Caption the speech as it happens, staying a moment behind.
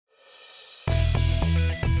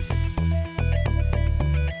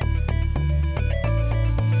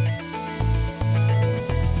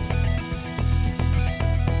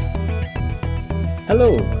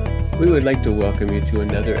Hello, we would like to welcome you to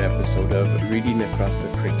another episode of Reading Across the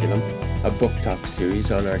Curriculum, a book talk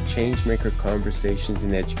series on our Changemaker Conversations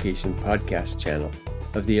in Education podcast channel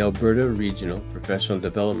of the Alberta Regional Professional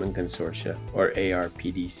Development Consortia, or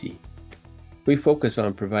ARPDC. We focus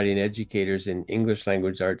on providing educators in English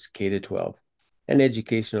language arts K-12 and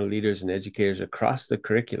educational leaders and educators across the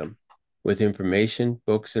curriculum with information,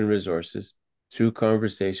 books, and resources through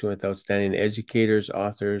conversation with outstanding educators,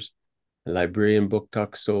 authors, librarian book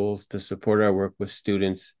talk souls to support our work with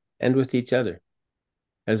students and with each other.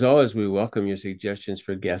 As always, we welcome your suggestions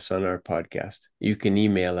for guests on our podcast. You can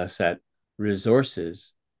email us at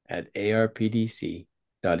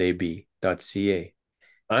resources@arpdc.ab.ca.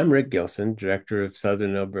 I'm Rick Gilson, Director of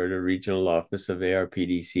Southern Alberta Regional Office of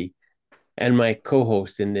ARPDC, and my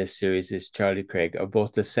co-host in this series is Charlie Kraig of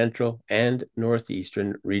both the Central and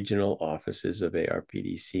Northeastern Regional Offices of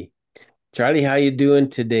ARPDC. Charlie, how you doing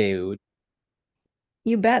today?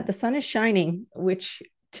 You bet. The sun is shining, which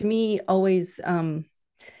to me always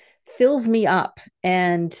fills me up.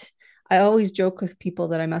 And I always joke with people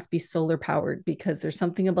that I must be solar powered because there's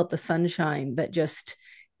something about the sunshine that just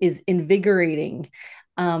is invigorating.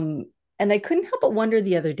 And I couldn't help but wonder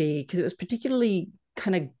the other day because it was particularly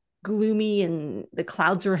kind of gloomy and the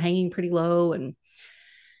clouds were hanging pretty low. And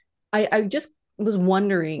I just was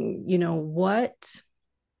wondering, what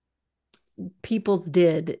people's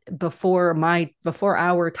did before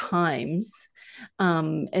our times,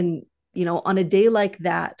 and on a day like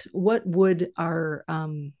that, what would our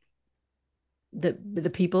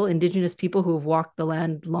the people, indigenous people who have walked the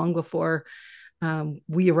land long before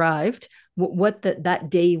we arrived, what that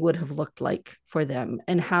day would have looked like for them,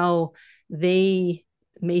 and how they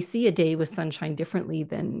may see a day with sunshine differently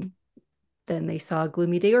than they saw a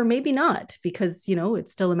gloomy day, or maybe not, because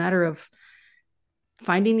it's still a matter of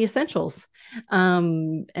finding the essentials,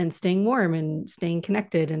 and staying warm and staying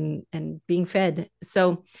connected and being fed.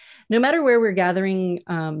 So no matter where we're gathering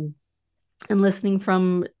and listening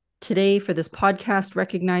from today for this podcast,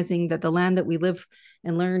 recognizing that the land that we live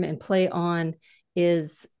and learn and play on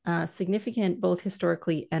is significant both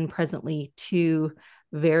historically and presently to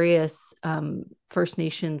various First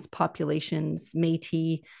Nations populations,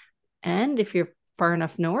 Métis, and if you're far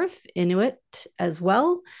enough north, Inuit as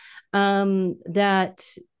well, that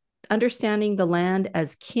understanding the land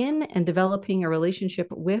as kin and developing a relationship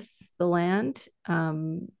with the land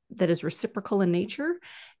that is reciprocal in nature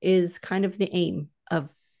is kind of the aim of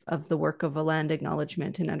the work of a land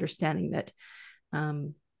acknowledgement, and understanding that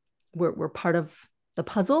we're part of the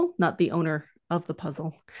puzzle, not the owner of the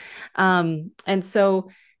puzzle. And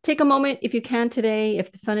so take a moment if you can today,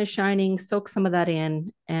 if the sun is shining, soak some of that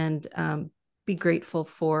in, and be grateful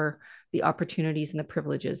for the opportunities and the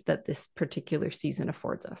privileges that this particular season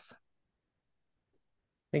affords us.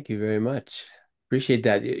 Thank you very much. Appreciate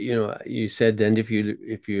that. You said, and if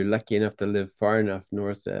you're lucky enough to live far enough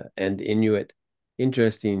north, and Inuit,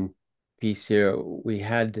 interesting piece here.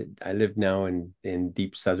 I live now in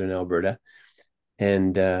deep southern Alberta,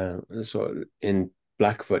 and so in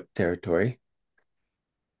Blackfoot territory.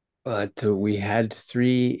 But we had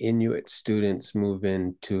 3 Inuit students move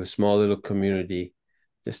into a small little community,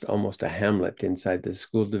 just almost a hamlet inside the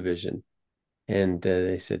school division. And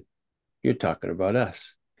they said, "You're talking about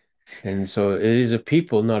us." And so it is a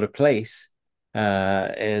people, not a place.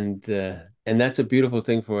 And that's a beautiful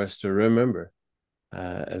thing for us to remember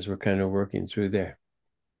as we're kind of working through there.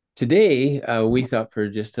 Today, we thought for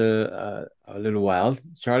just a little while,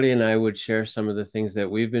 Charlie and I would share some of the things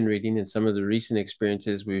that we've been reading and some of the recent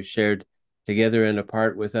experiences we've shared together and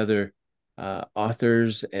apart with other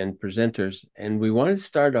authors and presenters. And we wanted to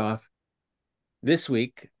start off this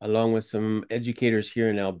week, along with some educators here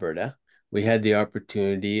in Alberta. We had the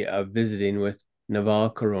opportunity of visiting with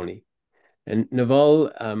Naval Karoni. And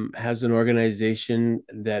Naval has an organization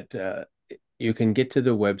that you can get to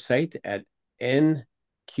the website at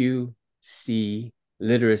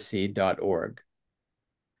nqcliteracy.org.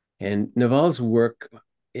 And Naval's work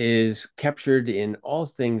is captured in all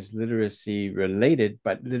things literacy related,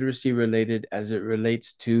 but literacy related as it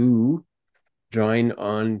relates to drawing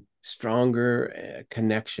on stronger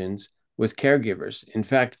connections with caregivers. In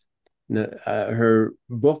fact, her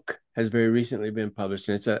book has very recently been published,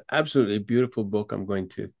 and it's an absolutely beautiful book. I'm going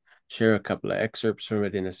to share a couple of excerpts from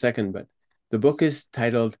it in a second, but the book is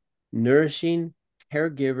titled Nourishing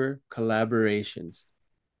Caregiver Collaborations,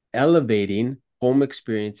 Elevating Home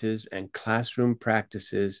Experiences and Classroom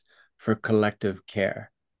Practices for Collective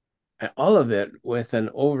Care. And all of it with an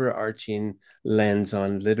overarching lens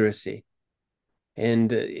on literacy. And,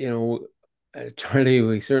 Charlie,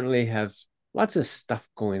 we certainly have lots of stuff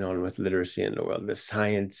going on with literacy in the world. The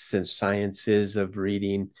science and sciences of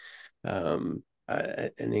reading, an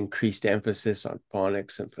increased emphasis on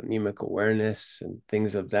phonics and phonemic awareness and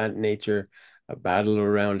things of that nature, a battle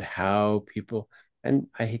around how people, and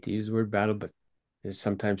I hate to use the word battle, but it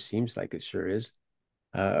sometimes seems like it sure is,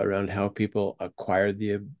 around how people acquire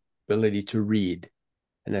the ability to read.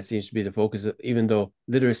 And that seems to be the focus, even though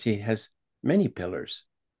literacy has many pillars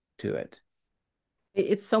to it.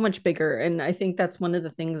 It's so much bigger. And I think that's one of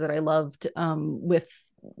the things that I loved with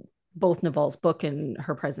both Naval's book and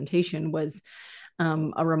her presentation was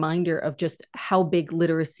a reminder of just how big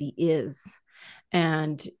literacy is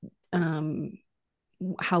and um,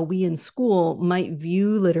 how we in school might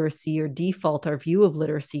view literacy or default our view of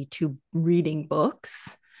literacy to reading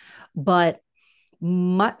books. But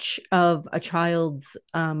much of a child's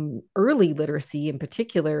early literacy, in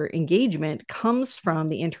particular, engagement comes from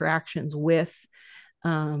the interactions with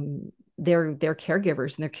their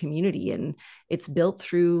caregivers and their community, and it's built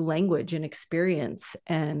through language and experience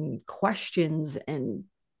and questions and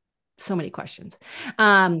so many questions,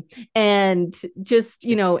 and just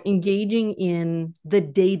engaging in the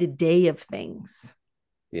day-to-day of things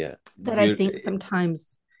Yeah, that I think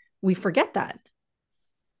sometimes we forget that.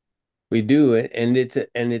 we do, and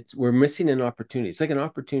it's we're missing an opportunity. It's like an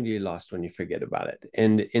opportunity lost when you forget about it.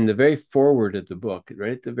 And in the very forward of the book,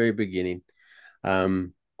 right at the very beginning,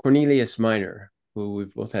 Cornelius Minor, who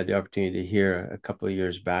we've both had the opportunity to hear a couple of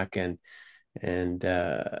years back, and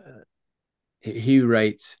he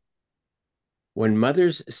writes, "When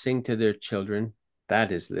mothers sing to their children,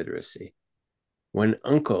 that is literacy. When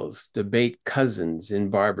uncles debate cousins in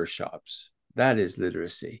barber shops, that is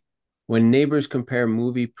literacy. When neighbors compare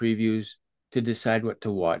movie previews to decide what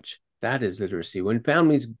to watch, that is literacy. When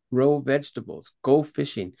families grow vegetables, go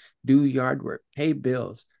fishing, do yard work, pay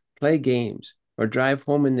bills, play games, or drive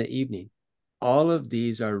home in the evening, all of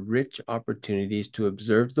these are rich opportunities to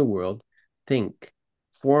observe the world, think,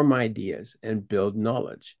 form ideas, and build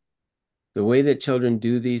knowledge. The way that children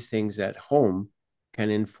do these things at home can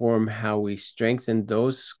inform how we strengthen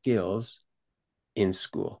those skills in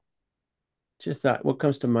school." Just thought, what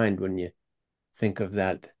comes to mind when you think of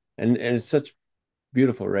that? And it's such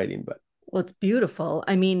beautiful writing, but Well, it's beautiful.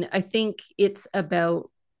 I mean, I think it's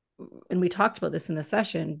about, and we talked about this in the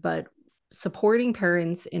session, but supporting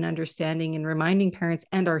parents in understanding and reminding parents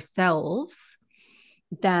and ourselves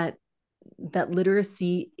that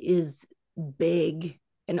literacy is big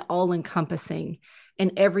and all encompassing,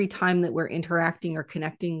 and every time that we're interacting or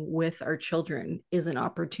connecting with our children is an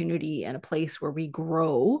opportunity and a place where we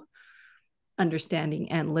grow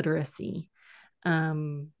understanding and literacy.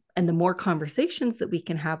 And the more conversations that we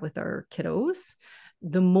can have with our kiddos,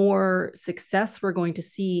 the more success we're going to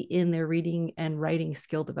see in their reading and writing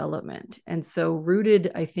skill development. And so,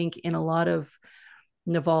 rooted, I think, in a lot of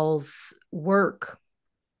Naval's work,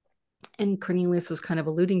 and Cornelius was kind of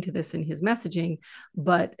alluding to this in his messaging,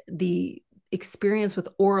 but the experience with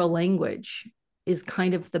oral language is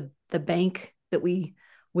kind of the bank that we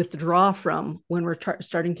withdraw from when we're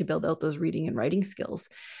starting to build out those reading and writing skills.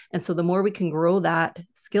 And so the more we can grow that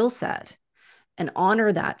skill set and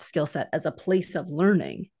honor that skill set as a place of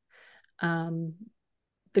learning,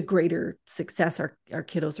 the greater success our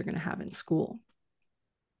kiddos are going to have in school.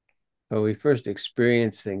 but we first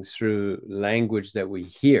experience things through language that we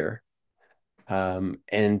hear,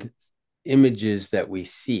 and images that we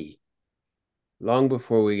see. Long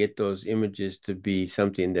before we get those images to be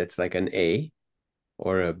something that's like an A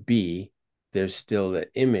or a B, there's still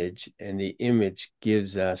the image, and the image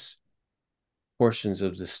gives us portions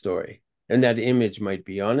of the story. And that image might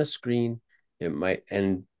be on a screen,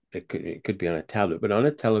 and it could be on a tablet, but on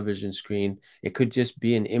a television screen, it could just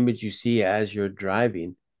be an image you see as you're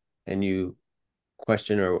driving, and you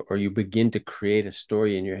question, or you begin to create a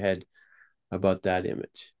story in your head about that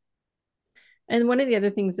image. And one of the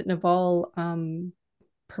other things that Naval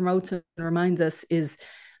promotes and reminds us is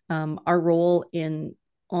our role in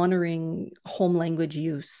honoring home language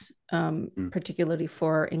use, Mm. particularly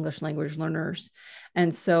for English language learners.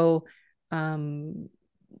 And so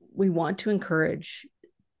we want to encourage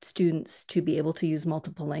students to be able to use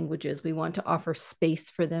multiple languages. We want to offer space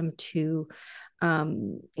for them to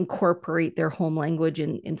incorporate their home language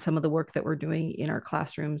in some of the work that we're doing in our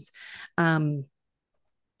classrooms. And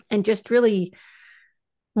just really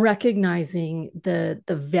recognizing the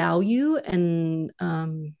value and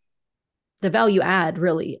the value add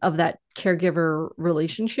really of that caregiver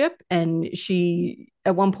relationship. And she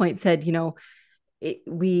at one point said,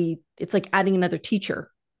 it's like adding another teacher.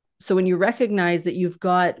 So when you recognize that you've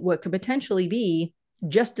got what could potentially be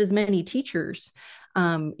just as many teachers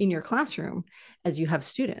in your classroom as you have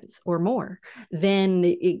students or more, then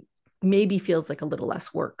it maybe feels like a little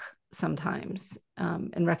less work sometimes.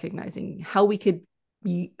 And recognizing how we could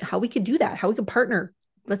do that, how we could partner.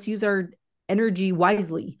 Let's use our energy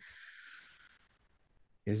wisely.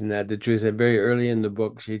 Isn't that the truth? That very early in the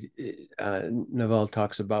book, Naval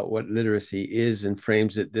talks about what literacy is and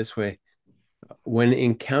frames it this way. When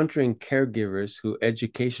encountering caregivers whose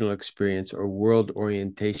educational experience or world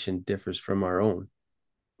orientation differs from our own,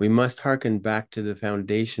 we must hearken back to the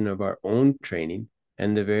foundation of our own training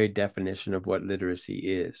and the very definition of what literacy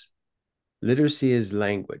is. Literacy is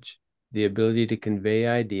language, the ability to convey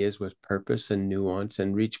ideas with purpose and nuance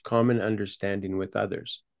and reach common understanding with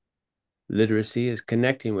others. Literacy is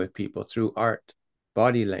connecting with people through art,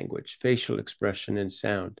 body language, facial expression, and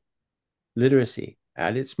sound. Literacy,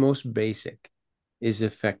 at its most basic, is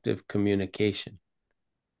effective communication.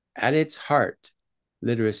 At its heart,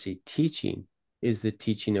 literacy teaching is the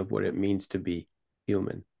teaching of what it means to be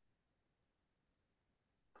human.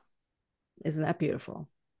 Isn't that beautiful?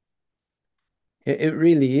 It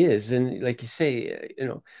really is. And like you say,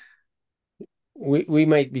 we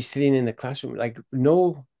might be sitting in the classroom, like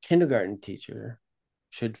no kindergarten teacher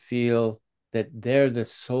should feel that they're the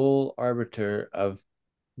sole arbiter of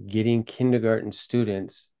getting kindergarten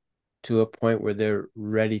students to a point where they're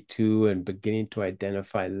ready to and beginning to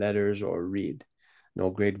identify letters or read. No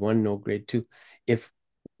grade one, no grade two. If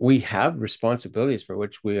we have responsibilities for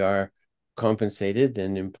which we are compensated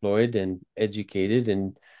and employed and educated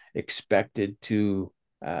and expected to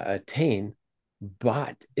attain,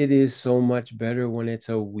 but it is so much better when it's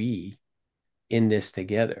a we in this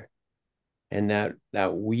together. And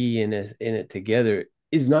that we in it together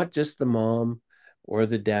is not just the mom or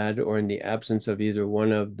the dad, or in the absence of either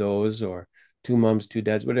one of those, or two moms, two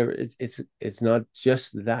dads, whatever. It's not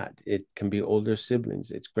just that. It can be older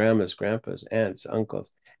siblings. It's grandmas, grandpas, aunts,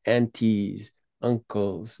 uncles, aunties,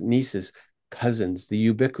 uncles, nieces, cousins, the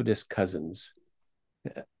ubiquitous cousins.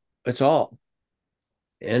 It's all.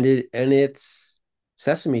 It's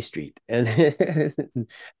Sesame Street and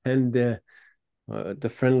and the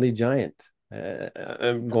Friendly Giant.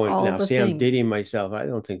 I'm It's going all now. the See, I'm things. dating myself. I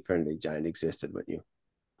don't think Friendly Giant existed when you.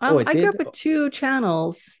 Oh, it I grew did. up with two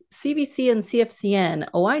channels, CBC and CFCN.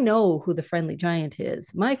 Oh, I know who the Friendly Giant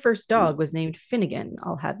is. My first Oh, dog was named Finnegan,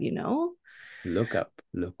 I'll have you know. look up.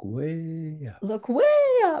 Look way Look way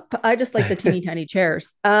up. I just like the up. teeny tiny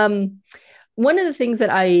chairs. One of the things that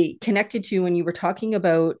I connected to when you were talking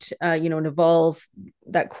about, Naval's,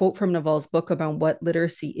 that quote from Naval's book about what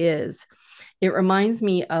literacy is, it reminds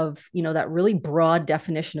me of, that really broad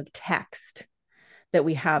definition of text that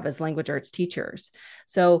we have as language arts teachers.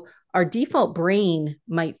 So our default brain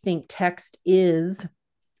might think text is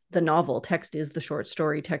the novel, text is the short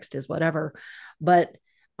story, text is whatever. But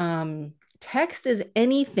text is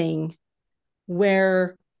anything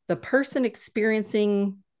where the person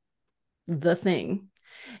experiencing the thing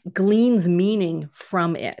gleans meaning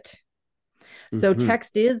from it. So Hmm.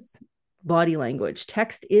 text is body language,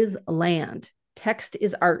 text is land, text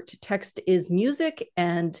is art, text is music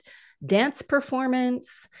and dance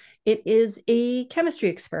performance. It is a chemistry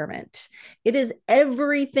experiment. It is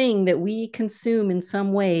everything that we consume in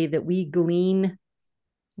some way that we glean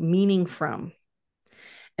meaning from.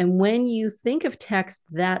 And when you think of text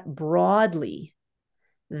that broadly,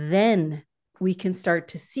 then we can start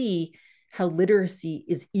to see how literacy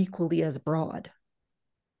is equally as broad.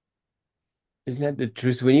 Isn't that the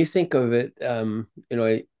truth? When you think of it, have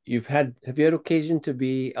you had occasion to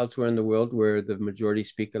be elsewhere in the world where the majority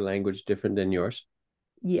speak a language different than yours?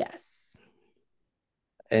 Yes.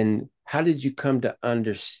 And how did you come to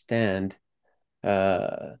understand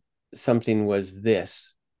uh, something was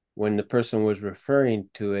this when the person was referring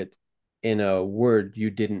to it in a word you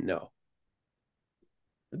didn't know?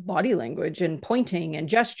 Body language and pointing and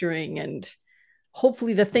gesturing, and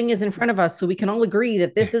hopefully the thing is in front of us so we can all agree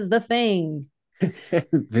that this is the thing.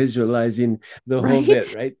 Visualizing the whole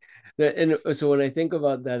bit, Right. right? And so when I think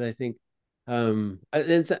about that, I think, and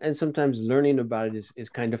sometimes learning about it is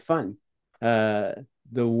kind of fun. Uh,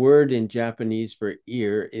 the word in Japanese for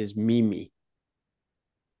ear is mimi.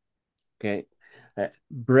 Okay,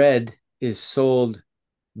 bread is sold.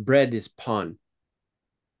 Bread is pan.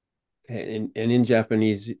 Okay? And in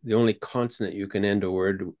Japanese, the only consonant you can end a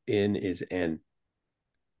word in is n.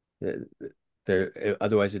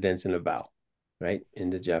 Otherwise, it ends in a vowel, right? In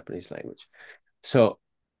the Japanese language. So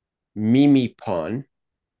Mimi Pon,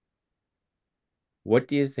 what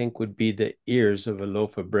do you think would be the ears of a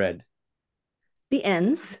loaf of bread? The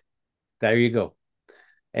ends. There you go.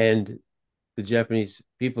 And the Japanese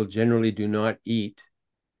people generally do not eat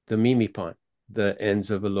the Mimi Pon, the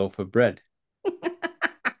ends of a loaf of bread.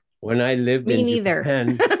 when I lived Me in neither.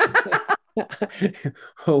 Japan,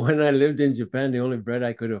 when I lived in Japan, the only bread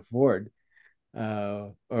I could afford,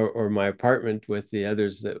 or my apartment with the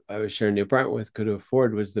others that I was sharing the apartment with could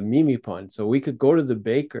afford was the mimi pon. So we could go to the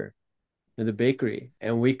bakery,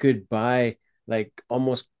 and we could buy like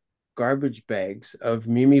almost garbage bags of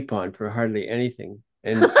mimi pon for hardly anything.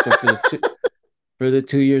 And so for the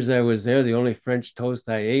 2 years I was there, the only French toast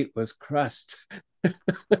I ate was crust.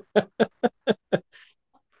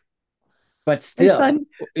 But My still, son,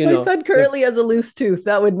 you my know, son the currently has a loose tooth.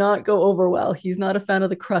 That would not go over well. He's not a fan of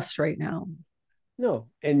the crust right now. no,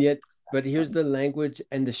 and yet, but That's here's fun. the language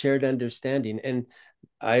and the shared understanding. And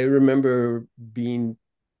I remember being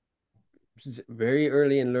very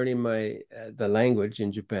early in learning my the language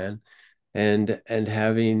in Japan, and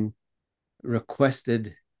having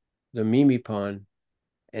requested the mimi pon,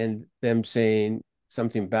 and them saying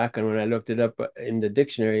something back. And when I looked it up in the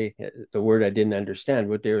dictionary, the word I didn't understand.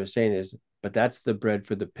 What they were saying is, but that's the bread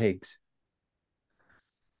for the pigs,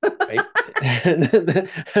 right? And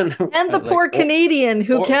And I the was like, poor Canadian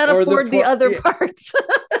who can't or the afford the poor, other yeah, parts.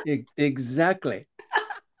 exactly.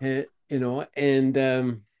 And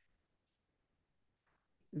the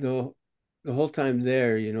the whole time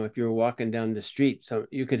there, if you were walking down the street, so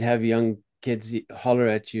you could have young kids holler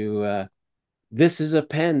at you, this is a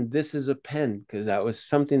pen, this is a pen, because that was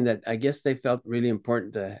something that I guess they felt really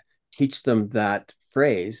important to teach them that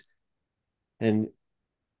phrase. And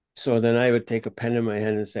so then I would take a pen in my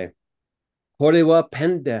hand and say, Kore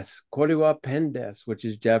pen desu, kore pen desu, which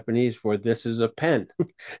is Japanese for this is a pen.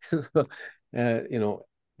 So, you know,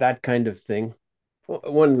 that kind of thing.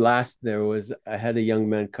 One last, there was, I had a young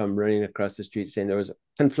man come running across the street saying there was a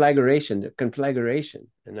conflagration.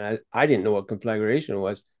 And I didn't know what conflagration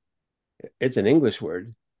was. It's an English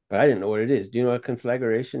word, but I didn't know what it is. Do you know what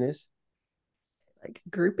conflagration is? Like a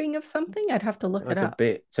grouping of something? I'd have to look Oh, it up.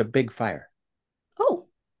 it's a big fire. Oh,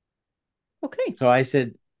 okay. So I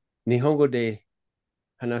said, Nihongo de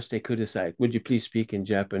hanashite kudasai. Would you please speak in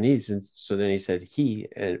Japanese? And so then he said he,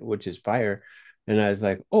 which is fire. And I was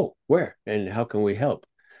like, oh, where? And how can we help?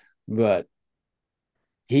 But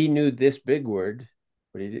he knew this big word,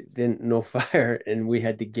 but he didn't know fire. And we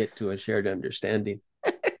had to get to a shared understanding.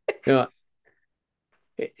 You know,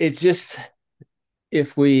 it's just,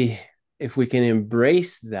 if we can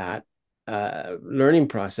embrace that learning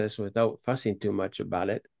process without fussing too much about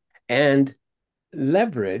it, and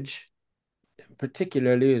leverage,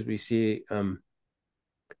 particularly as we see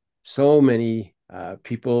so many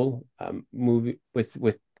people move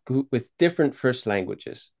with different first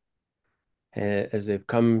languages as they've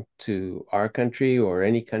come to our country or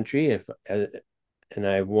any country. If And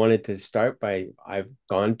I wanted to start by, I've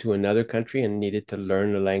gone to another country and needed to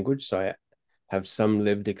learn the language, so I have some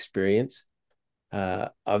lived experience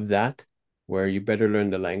of that, where you better learn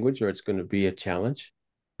the language or it's going to be a challenge.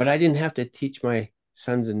 But I didn't have to teach my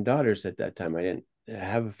sons and daughters at that time. I didn't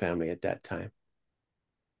have a family at that time.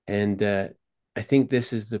 And I think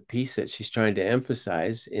this is the piece that she's trying to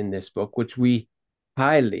emphasize in this book, which we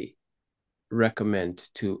highly recommend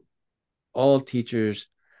to all teachers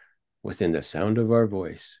within the sound of our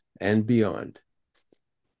voice and beyond,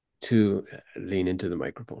 to lean into the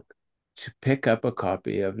microphone, to pick up a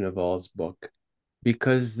copy of Naval's book,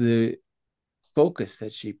 because the focus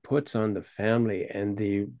that she puts on the family and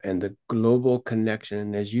the global connection.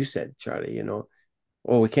 And as you said, Charlie,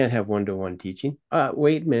 oh, we can't have one-to-one teaching.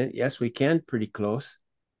 Wait a minute. Yes, we can, pretty close,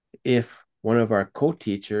 if one of our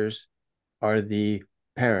co-teachers are the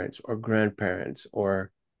parents or grandparents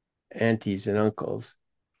or aunties and uncles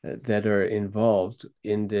that are involved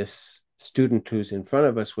in this student who's in front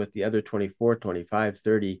of us with the other 24, 25,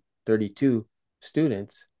 30, 32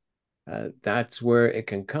 students. That's where it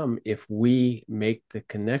can come if we make the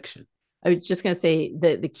connection. I was just going to say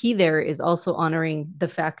the key there is also honoring the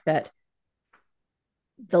fact that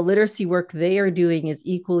the literacy work they are doing is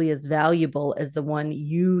equally as valuable as the one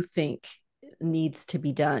you think needs to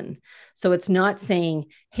be done. So it's not saying,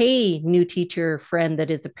 hey, new teacher friend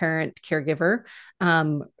that is a parent caregiver,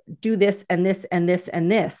 do this and this and this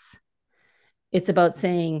and this. It's about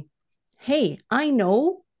saying, hey, I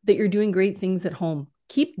know that you're doing great things at home.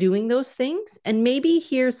 Keep doing those things. And maybe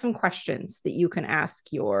here's some questions that you can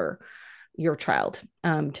ask your child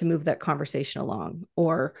to move that conversation along,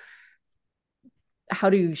 or how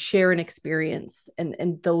to share an experience,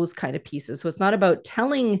 and those kind of pieces. So it's not about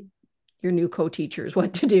telling your new co-teachers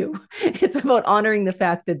what to do. It's about honoring the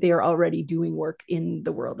fact that they are already doing work in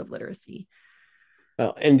the world of literacy.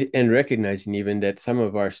 Well, and recognizing even that some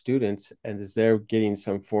of our students, and as they're getting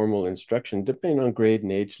some formal instruction, depending on grade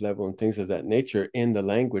and age level and things of that nature in the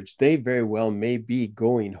language, they very well may be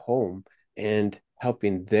going home and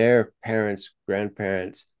helping their parents,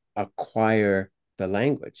 grandparents acquire the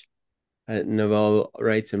language. Naval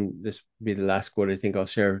writes, and this will be the last quote I think I'll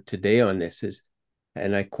share today on this is,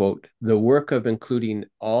 and I quote, the work of including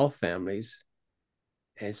all families.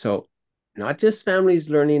 And so not just families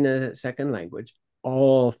learning a second language,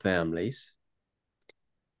 all families.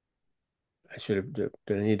 I should have, do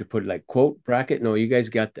I need to put like quote bracket? No, you guys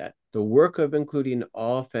got that. The work of including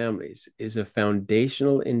all families is a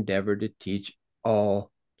foundational endeavor to teach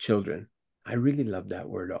all children. I really love that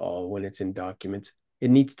word all when it's in documents. It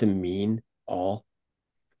needs to mean all.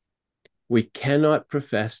 We cannot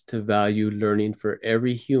profess to value learning for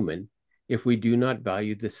every human if we do not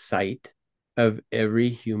value the sight of every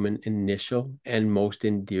human initial and most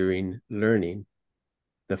endearing learning,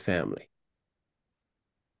 the family.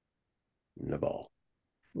 Naval.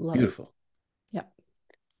 Love it. Beautiful. Yeah.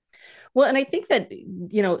 Well, and I think that,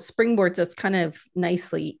 springboards us kind of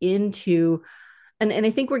nicely into, and I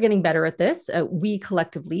think we're getting better at this, we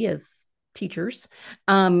collectively as teachers,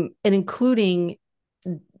 and including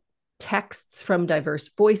texts from diverse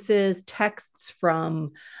voices, texts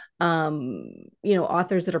from,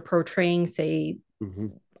 authors that are portraying, say, Mm-hmm.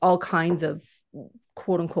 all kinds of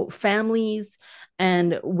quote unquote families.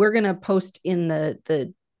 And we're going to post in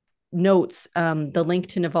the notes the link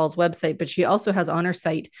to Naval's website, but she also has on her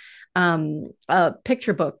site a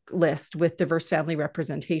picture book list with diverse family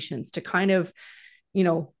representations to kind of,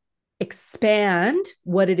 expand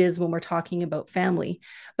what it is when we're talking about family.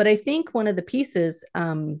 But I think one of the pieces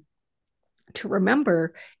to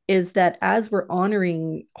remember is that as we're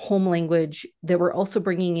honoring home language, that we're also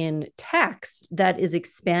bringing in text that is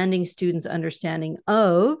expanding students' understanding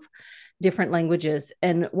of different languages.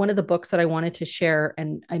 And one of the books that I wanted to share,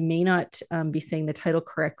 and I may not be saying the title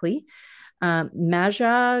correctly,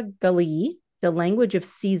 Maja Gali, The Language of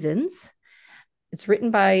Seasons. It's written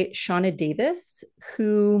by Shauna Davis,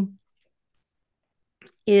 who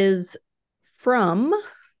is from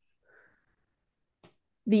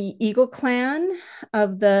the Eagle Clan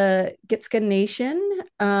of the Gitxsan Nation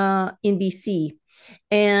in BC.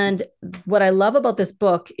 And what I love about this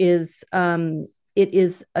book is it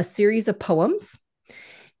is a series of poems.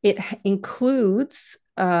 It includes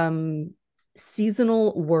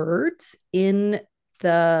seasonal words in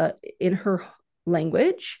her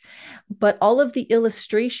language, but all of the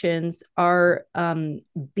illustrations are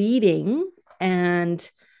beading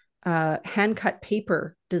and hand cut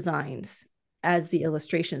paper designs as the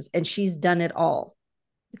illustrations, and she's done it all.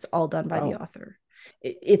 It's all done by the Wow. author.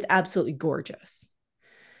 It's absolutely gorgeous.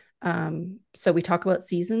 So we talk about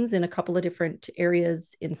seasons in a couple of different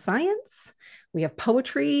areas in science. We have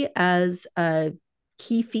poetry as a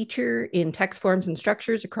key feature in text forms and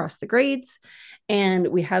structures across the grades. And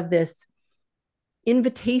we have this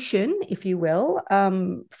invitation, if you will,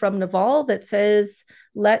 from Naval that says,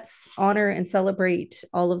 let's honor and celebrate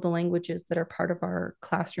all of the languages that are part of our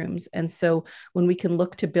classrooms. And so when we can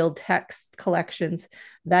look to build text collections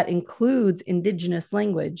that includes Indigenous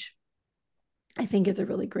language, I think is a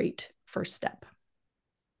really great first step.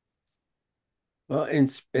 Well,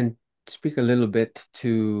 and speak a little bit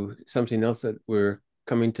to something else that we're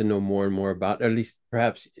coming to know more and more about, or at least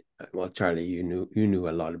perhaps, well, Charlie, you knew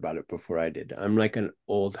a lot about it before I did. I'm like an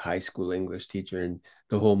old high school English teacher, and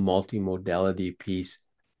the whole multimodality piece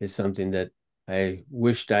is something that I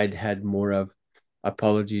wished I'd had more of.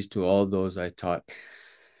 Apologies to all those I taught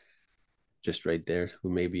just right there who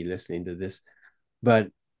may be listening to this. But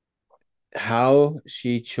how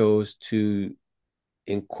she chose to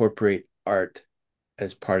incorporate art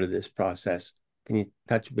as part of this process. Can you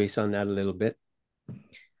touch base on that a little bit?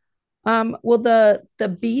 Well,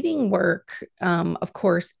 the beading work, of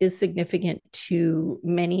course, is significant to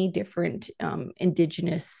many different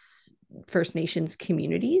Indigenous First Nations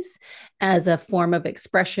communities as a form of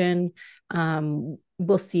expression.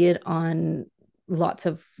 We'll see it on lots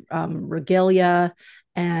of regalia,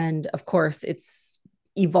 and of course, it's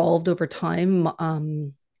evolved over time.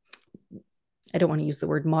 I don't want to use the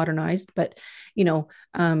word modernized, but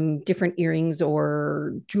different earrings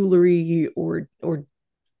or jewelry or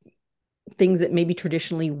things that maybe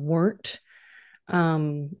traditionally weren't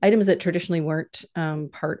items that traditionally weren't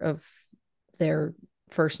part of their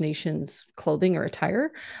First Nations clothing or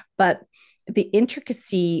attire, but the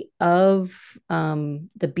intricacy of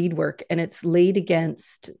the beadwork, and it's laid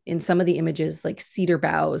against in some of the images like cedar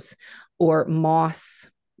boughs or moss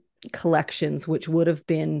collections, which would have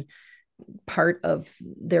been part of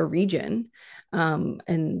their region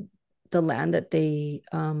and the land that they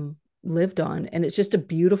lived on. And it's just a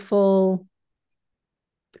beautiful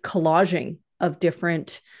collaging of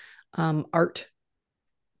different art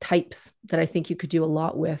types that I think you could do a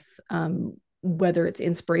lot with whether it's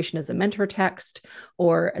inspiration as a mentor text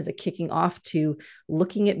or as a kicking off to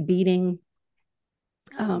looking at beading.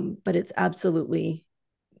 But it's absolutely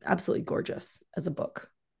gorgeous as a book.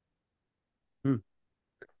 Hmm,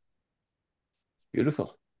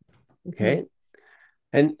 beautiful. Mm-hmm. Okay.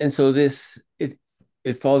 And so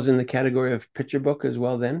it falls in the category of picture book as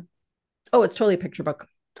well then? Oh, it's totally a picture book.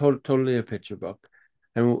 Totally a picture book.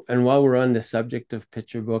 And while we're on the subject of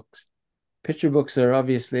picture books are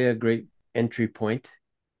obviously a great entry point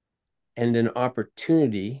and an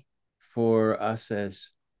opportunity for us as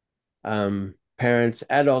parents,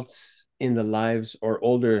 adults in the lives or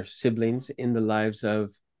older siblings in the lives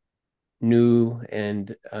of new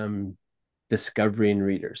and discovering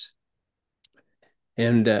readers.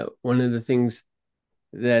 And one of the things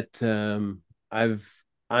that I've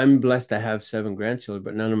I'm blessed to have 7 grandchildren,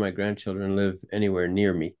 but none of my grandchildren live anywhere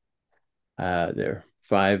near me. They're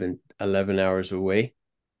 5 and 11 hours away,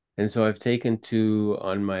 and so I've taken to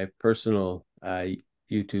on my personal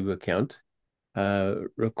YouTube account,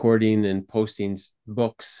 recording and posting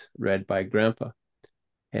books read by Grandpa.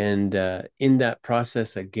 And in that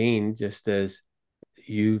process, again, just as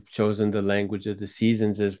you've chosen the language of the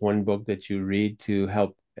seasons as one book that you read to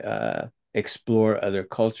help explore other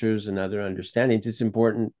cultures and other understandings, it's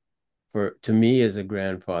important for to me as a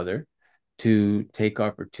grandfather to take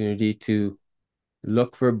opportunity to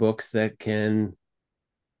look for books that can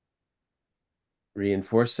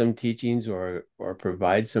reinforce some teachings or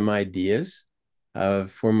provide some ideas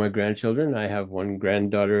for my grandchildren. I have one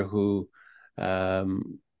granddaughter who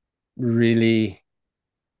um, really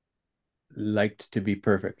liked to be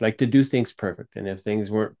perfect, liked to do things perfect. And if things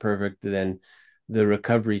weren't perfect, then the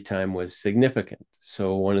recovery time was significant.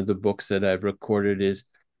 So one of the books that I've recorded is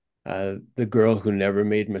The Girl Who Never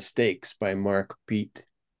Made Mistakes by Mark Beat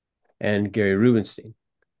and Gary Rubenstein.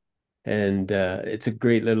 And it's a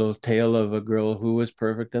great little tale of a girl who was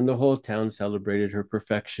perfect, and the whole town celebrated her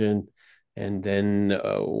perfection. And then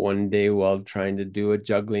one day, while trying to do a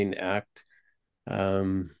juggling act,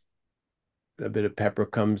 um, a bit of pepper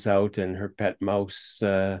comes out, and her pet mouse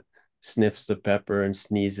sniffs the pepper and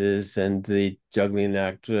sneezes, and the juggling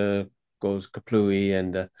act goes kaplooey,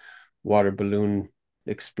 and the water balloon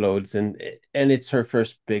explodes, and it's her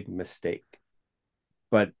first big mistake.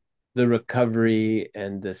 But the recovery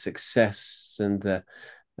and the success and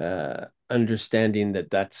the understanding that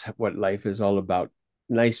that's what life is all about.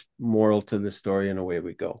 Nice moral to the story, and away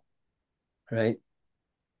we go. Right.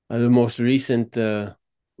 The most recent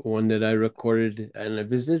one that I recorded, and I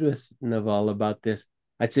visited with Naval about this.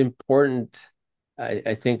 It's important,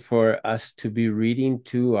 I think, for us to be reading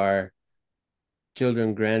to our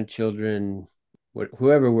children, grandchildren,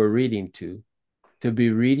 whoever we're reading to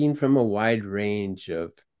be reading from a wide range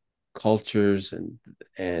of cultures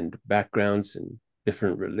and backgrounds and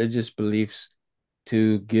different religious beliefs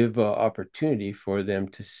to give an opportunity for them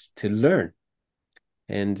to learn.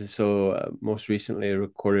 And so, most recently, I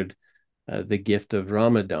recorded The Gift of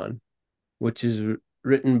Ramadan, which is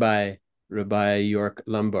written by Rabbi York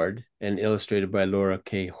Lombard and illustrated by Laura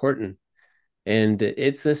K. Horton. And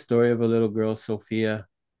it's a story of a little girl, Sophia,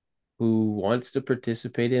 who wants to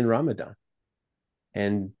participate in Ramadan.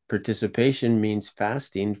 And participation means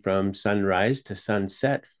fasting from sunrise to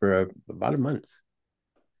sunset for about a month.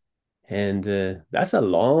 And that's a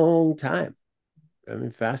long time. I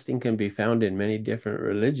mean, fasting can be found in many different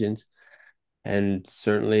religions, and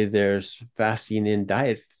certainly there's fasting in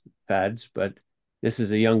diet fads, but this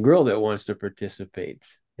is a young girl that wants to participate.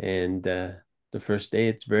 And the first day,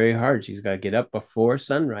 it's very hard. She's got to get up before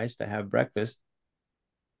sunrise to have breakfast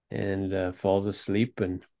and falls asleep.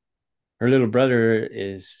 And her little brother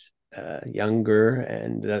is younger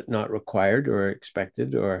and not required or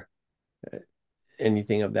expected or uh,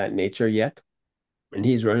 anything of that nature yet. And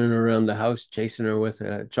he's running around the house chasing her with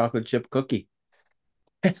a chocolate chip cookie.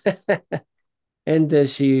 And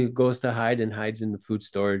she goes to hide and hides in the food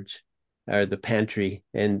storage or the pantry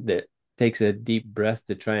and takes a deep breath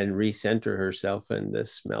to try and recenter herself. And the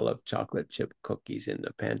smell of chocolate chip cookies in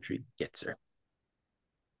the pantry gets her.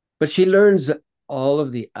 But she learns all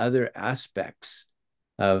of the other aspects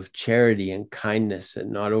of charity and kindness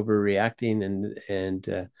and not overreacting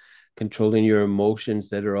and controlling your emotions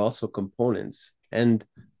that are also components. And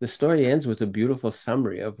the story ends with a beautiful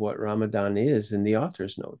summary of what Ramadan is in the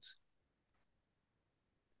author's notes.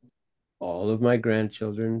 All of my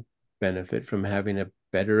grandchildren benefit from having a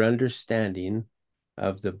better understanding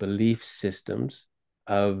of the belief systems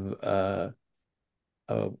of a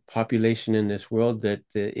population in this world that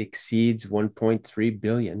exceeds 1.3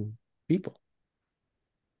 billion people.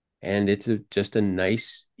 And it's just a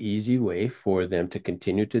nice, easy way for them to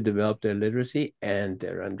continue to develop their literacy and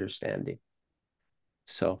their understanding.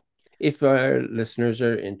 So if our listeners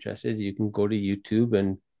are interested, you can go to YouTube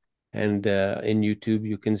and in YouTube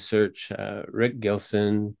you can search Rick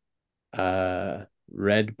Gilson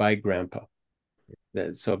read by Grandpa.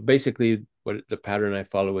 So basically, what the pattern I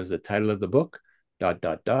follow is the title of the book, dot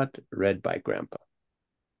dot dot, read by Grandpa,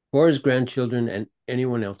 for his grandchildren and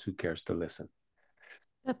anyone else who cares to listen.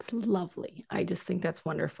 That's lovely. I just think that's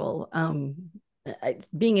wonderful.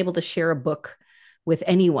 Being able to share a book with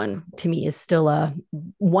anyone to me is still a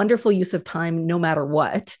wonderful use of time, no matter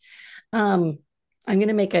what. Um, I'm going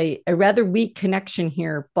to make a rather weak connection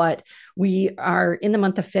here, but we are in the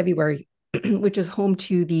month of February, which is home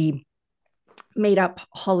to the made up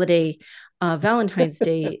holiday, Valentine's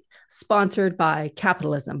Day, sponsored by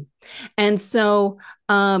capitalism. And so,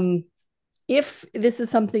 if this is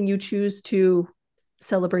something you choose to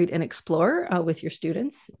celebrate and explore with your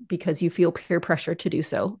students because you feel peer pressure to do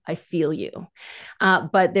so, I feel you.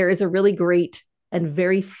 But there is a really great and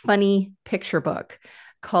very funny picture book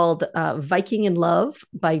called Viking in Love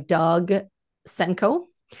by Dag Senko.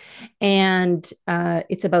 And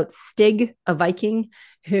it's about Stig, a Viking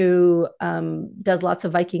who does lots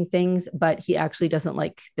of Viking things, but he actually doesn't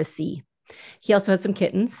like the sea. He also has some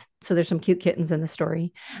kittens. So there's some cute kittens in the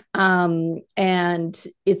story. And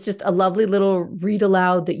it's just a lovely little read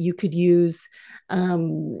aloud that you could use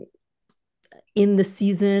in the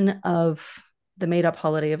season of the made up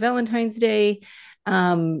holiday of Valentine's Day.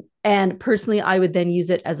 And personally, I would then use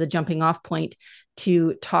it as a jumping off point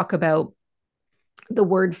to talk about the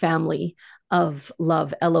word family of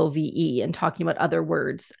love, LOVE, and talking about other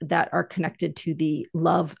words that are connected to the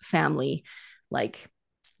love family, like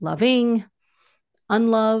loving,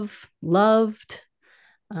 unlove, loved,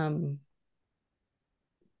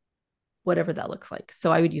 whatever that looks like.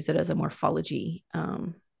 So I would use it as a morphology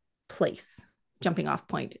place, jumping off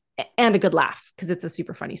point, and a good laugh because it's a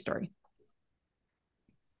super funny story.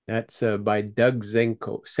 That's by Doug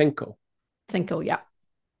Zenko. Senko. Senko, yeah.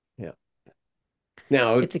 Yeah.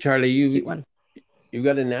 Now, It's a Charlie, cute one. you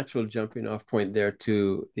got a natural jumping off point there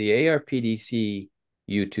to the ARPDC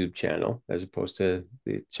YouTube channel, as opposed to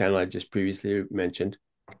the channel I just previously mentioned,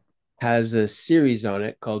 has a series on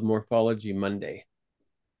it called Morphology Monday.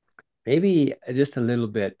 Maybe just a little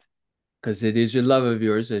bit, because it is your love of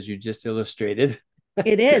yours, as you just illustrated.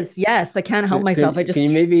 It is, yes. I can't help myself. I Can you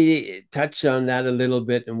just maybe touch on that a little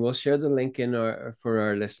bit, and we'll share the link in for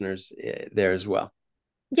our listeners there as well.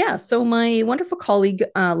 Yeah. So my wonderful colleague,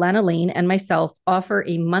 Lana Lane, and myself offer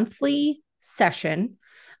a monthly session.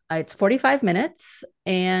 It's 45 minutes,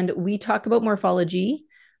 and we talk about morphology,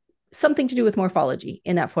 something to do with morphology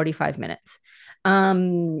in that 45 minutes.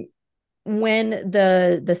 When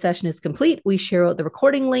the session is complete, we share out the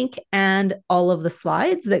recording link and all of the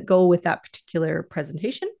slides that go with that particular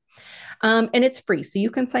presentation. And it's free. So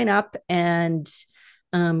you can sign up and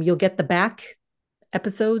you'll get the back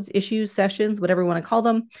episodes, issues, sessions, whatever you want to call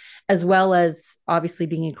them, as well as obviously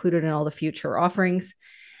being included in all the future offerings.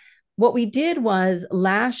 What we did was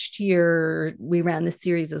last year we ran this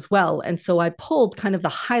series as well. And so I pulled kind of the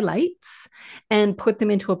highlights and put them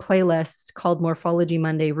into a playlist called Morphology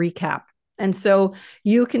Monday Recap. And so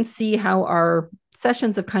you can see how our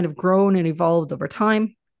sessions have kind of grown and evolved over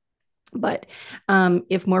time. But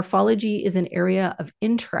if morphology is an area of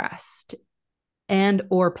interest and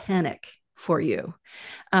or panic for you,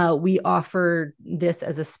 we offer this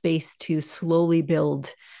as a space to slowly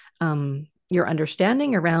build your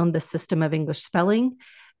understanding around the system of English spelling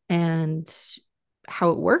and how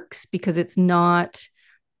it works, because it's not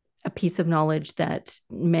a piece of knowledge that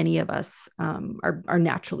many of us are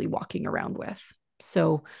naturally walking around with.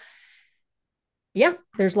 So yeah,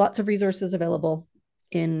 there's lots of resources available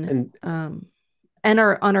in and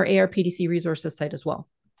our on our ARPDC resources site as well.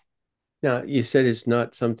 Now, you said it's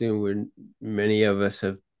not something where many of us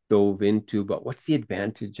have dove into, but what's the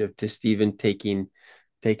advantage of just even taking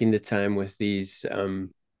the time with these the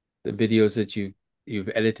videos that you've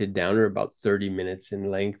edited down are about 30 minutes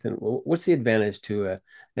in length, and what's the advantage to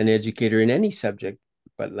an educator in any subject,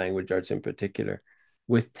 but language arts in particular,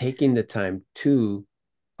 with taking the time to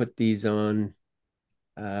put these on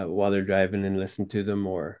while they're driving and listen to them,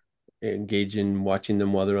 or engage in watching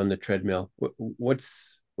them while they're on the treadmill?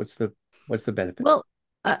 What's the benefit? Well,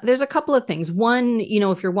 there's a couple of things. One,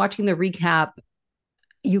 if you're watching the recap,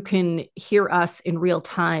 you can hear us in real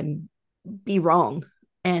time be wrong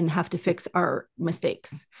and have to fix our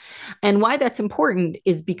mistakes. And why that's important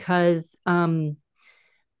is because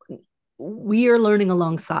we are learning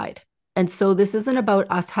alongside. And so this isn't about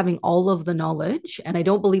us having all of the knowledge. And I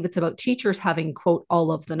don't believe it's about teachers having, quote,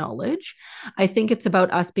 all of the knowledge. I think it's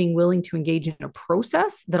about us being willing to engage in a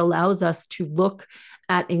process that allows us to look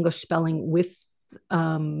at English spelling with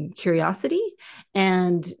curiosity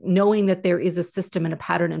and knowing that there is a system and a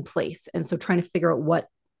pattern in place. And so trying to figure out what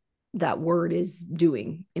that word is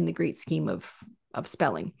doing in the great scheme of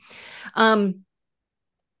spelling.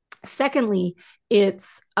 Secondly,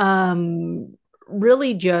 it's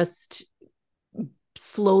really just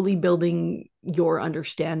slowly building your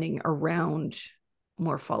understanding around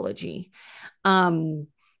morphology. Um,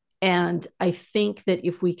 and I think that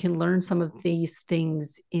if we can learn some of these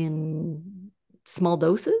things in small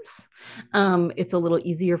doses, it's a little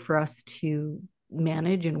easier for us to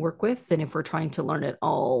manage and work with than if we're trying to learn it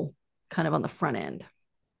all kind of on the front end.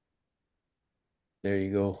 There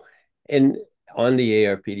you go. And on the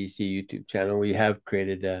ARPDC YouTube channel, we have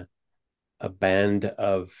created a band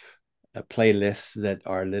of playlists that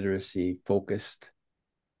are literacy focused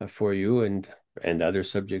for you and other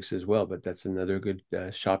subjects as well. But that's another good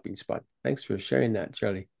shopping spot. Thanks for sharing that,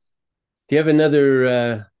 Charlie. Do you have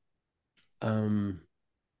another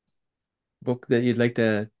book that you'd like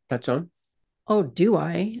to touch on? Oh, do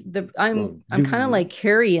I? Oh, I'm do kind of you? like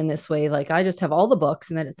Carrie in this way. Like I just have all the books,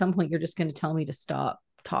 and then at some point you're just going to tell me to stop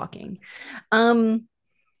talking. Um,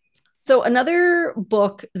 so another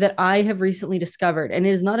book that I have recently discovered, and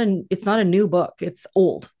it's not a new book. It's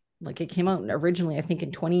old. Like it came out originally, I think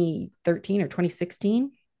in 2013 or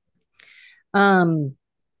 2016. Um,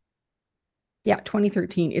 yeah,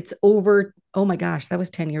 2013. It's over. Oh my gosh, that was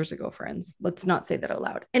 10 years ago, friends. Let's not say that out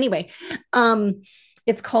loud. Anyway,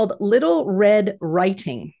 it's called Little Red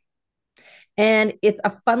Writing. And it's a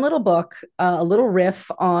fun little book, a little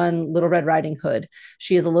riff on Little Red Riding Hood.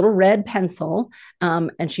 She has a little red pencil,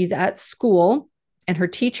 and she's at school, and her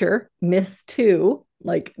teacher, Miss Two,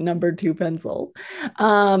 like number two pencil,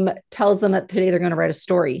 tells them that today they're going to write a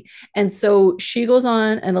story. And so she goes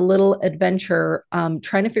on a little adventure,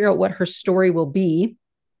 trying to figure out what her story will be.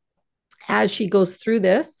 As she goes through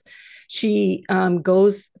this, she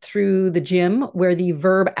goes through the gym where the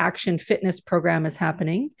verb action fitness program is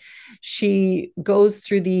happening. She goes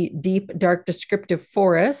through the deep, dark descriptive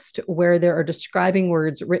forest where there are describing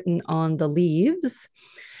words written on the leaves.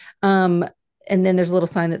 Um, and then there's a little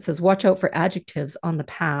sign that says, watch out for adjectives on the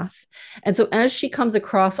path. And so as she comes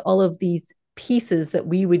across all of these pieces that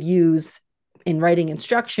we would use in writing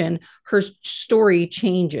instruction, her story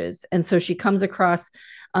changes. And so she comes across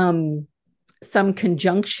some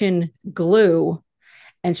conjunction glue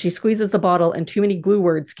and she squeezes the bottle and too many glue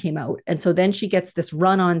words came out. And so then she gets this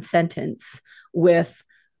run on sentence with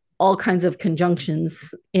all kinds of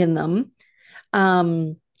conjunctions in them.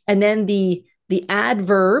 And then the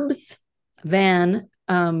adverbs van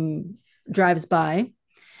drives by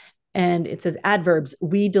and it says adverbs,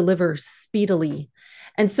 we deliver speedily.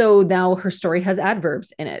 And so now her story has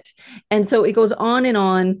adverbs in it. And so it goes on and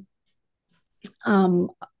on.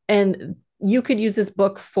 And you could use this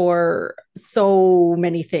book for so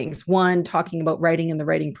many things. One, talking about writing and the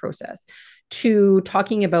writing process. Two,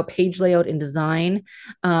 talking about page layout and design.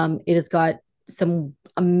 It has got some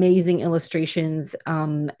amazing illustrations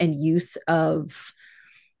and use of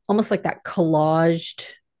almost like that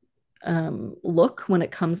collaged look when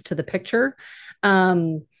it comes to the picture.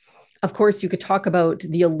 Of course, you could talk about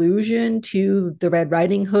the allusion to the Red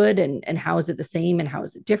Riding Hood and how is it the same and how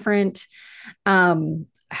is it different.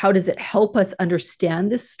 How does it help us understand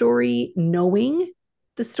this story, knowing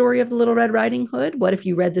the story of the Little Red Riding Hood? What if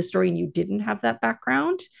you read this story and you didn't have that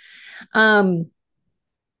background? And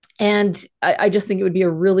I just think it would be a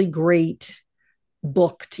really great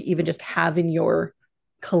book to even just have in your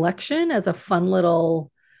collection as a fun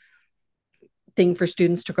little thing for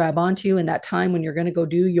students to grab onto in that time when you're going to go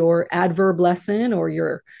do your adverb lesson or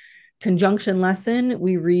your conjunction lesson.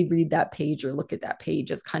 We read that page or look at that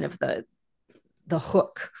page as kind of the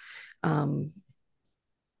hook um,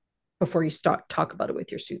 before you start talk about it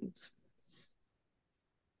with your students.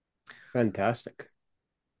 Fantastic.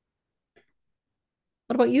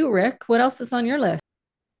 What about you, Rick? What else is on your list?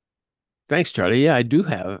 Thanks, Charlie. Yeah, I do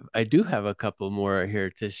have a couple more here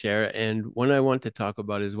to share. And one I want to talk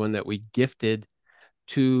about is one that we gifted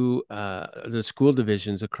to the school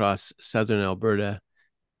divisions across southern Alberta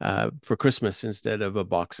for Christmas instead of a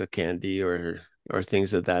box of candy or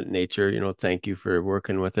things of that nature. Thank you for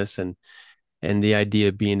working with us. And the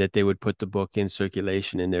idea being that they would put the book in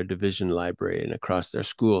circulation in their division library and across their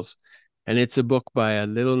schools. And it's a book by a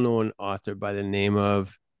little known author by the name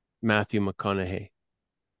of Matthew McConaughey.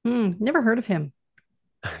 Never heard of him.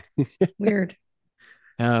 Weird.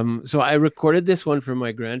 So I recorded this one for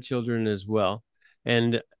my grandchildren as well.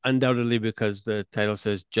 And undoubtedly because the title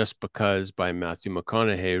says Just Because by Matthew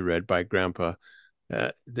McConaughey, read by Grandpa,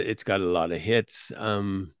 it's got a lot of hits.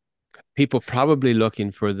 People probably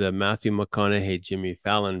looking for the Matthew McConaughey, Jimmy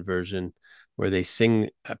Fallon version, where they sing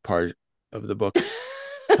a part of the book.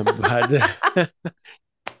 But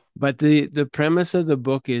but the premise of the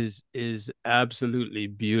book is absolutely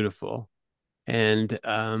beautiful. And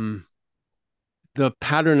the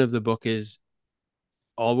pattern of the book is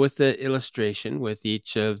all with the illustration with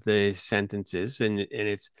each of the sentences, and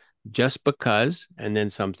it's just because and then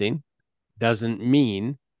something doesn't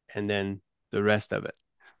mean and then the rest of it.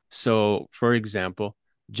 So, for example,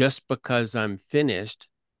 just because I'm finished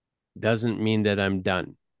doesn't mean that I'm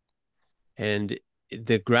done. And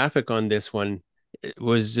the graphic on this one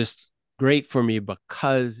was just great for me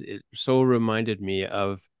because it so reminded me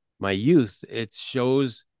of my youth. It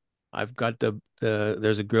shows I've got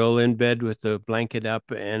there's a girl in bed with a blanket up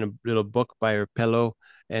and a little book by her pillow,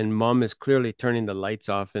 and mom is clearly turning the lights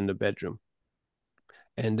off in the bedroom.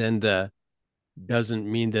 And then the doesn't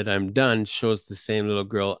mean that I'm done shows the same little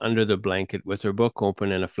girl under the blanket with her book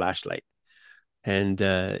open and a flashlight. And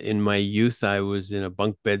in my youth, I was in a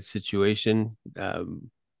bunk bed situation.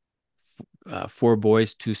 Four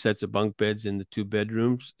boys, two sets of bunk beds in the two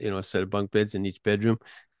bedrooms, a set of bunk beds in each bedroom.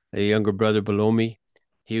 A younger brother below me,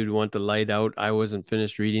 he would want the light out. I wasn't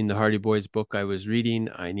finished reading the Hardy Boys book I was reading.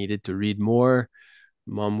 I needed to read more.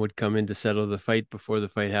 Mom would come in to settle the fight before the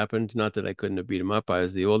fight happened. Not that I couldn't have beat him up. I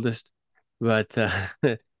was the oldest, but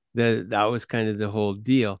that was kind of the whole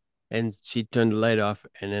deal. And she'd turn the light off,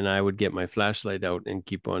 and then I would get my flashlight out and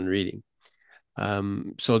keep on reading.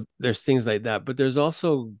 So there's things like that, but there's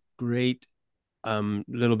also great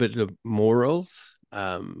little bit of morals,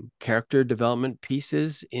 character development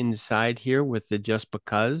pieces inside here with the just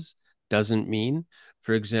because doesn't mean.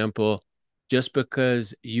 For example, just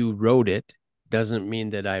because you wrote it doesn't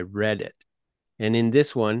mean that I read it. And in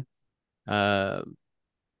this one, uh,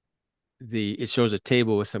 it shows a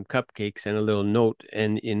table with some cupcakes and a little note.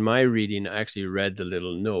 And in my reading, I actually read the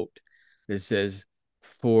little note that says,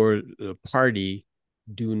 "For the party,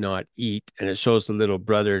 do not eat." And it shows the little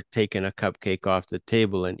brother taking a cupcake off the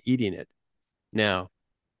table and eating it. Now,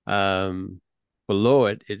 um, below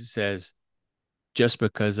it, it says, "Just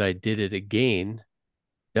because I did it again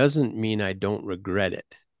doesn't mean I don't regret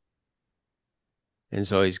it." And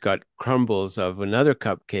so he's got crumbles of another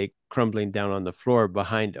cupcake crumbling down on the floor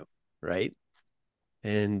behind him, right?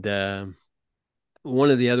 And one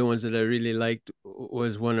of the other ones that I really liked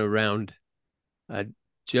was one around uh,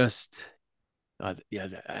 just, yeah,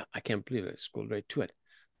 I can't believe it. I scrolled right to it.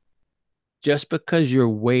 Just because you're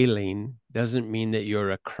wailing doesn't mean that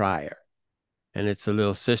you're a crier. And it's a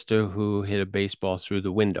little sister who hit a baseball through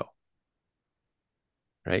the window,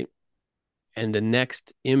 right? And the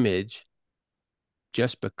next image,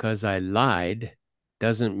 just because I lied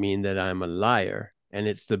doesn't mean that I'm a liar. And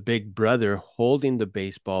it's the big brother holding the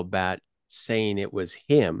baseball bat, saying it was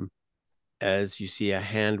him, as you see a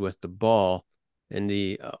hand with the ball, and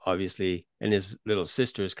the obviously, and his little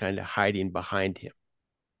sister is kind of hiding behind him.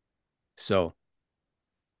 So,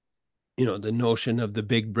 the notion of the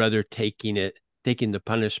big brother taking the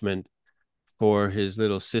punishment for his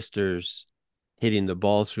little sister's hitting the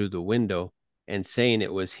ball through the window and saying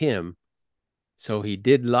it was him. So he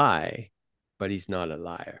did lie, but he's not a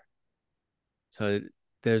liar. So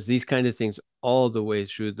there's these kind of things all the way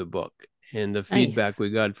through the book. And the feedback Nice. we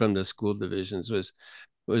got from the school divisions was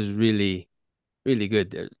really, really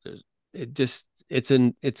good. It's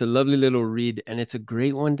a lovely little read, and it's a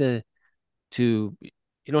great one to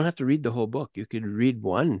you don't have to read the whole book. You could read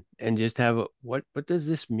one and just have what does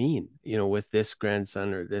this mean, with this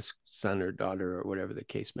grandson or this son or daughter or whatever the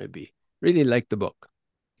case may be. Really like the book.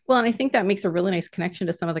 Well, and I think that makes a really nice connection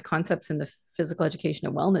to some of the concepts in the physical education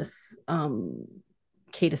and wellness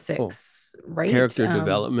K to Oh, six, right? character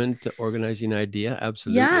development, organizing idea, Yeah,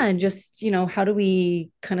 absolutely. and just, how do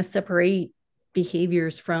we kind of separate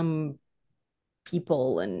behaviors from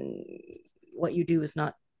people, and what you do is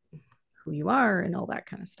not who you are, and all that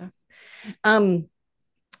kind of stuff. Um,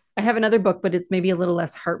 I have another book, but it's maybe a little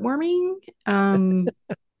less heartwarming. Um,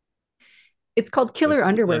 it's called Killer What's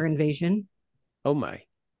Underwear like, Invasion. oh my.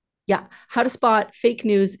 Yeah, how to spot fake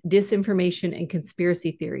news, disinformation, and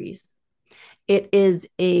conspiracy theories. It is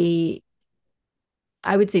I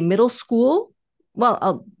would say, middle school.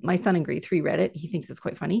 Well, my son in grade 3 read it. He thinks it's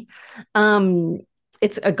quite funny. Um,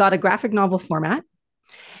 got a graphic novel format,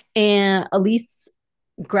 and Elise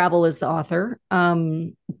Gravel is the author.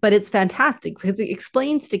 But it's fantastic because it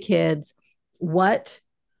explains to kids what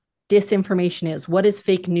disinformation is, what is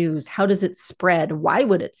fake news, how does it spread, why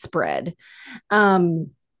would it spread,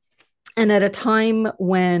 um, and at a time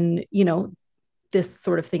when this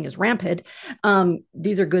sort of thing is rampant.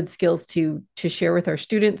 These are good skills to share with our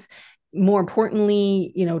students. More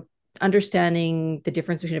importantly, understanding the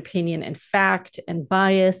difference between opinion and fact and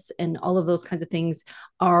bias and all of those kinds of things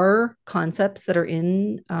are concepts that are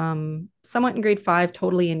in somewhat in grade 5,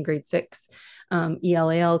 totally in grade 6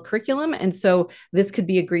 ELAL curriculum. And so this could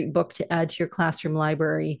be a great book to add to your classroom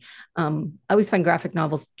library. I always find graphic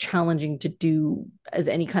novels challenging to do as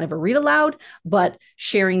any kind of a read aloud, but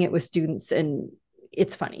sharing it with students, and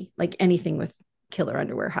it's funny. Like anything with killer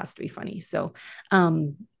underwear has to be funny. So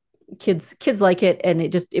kids like it, and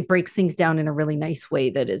it breaks things down in a really nice way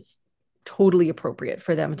that is totally appropriate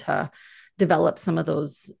for them to develop some of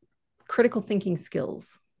those critical thinking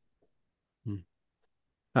skills. Hmm.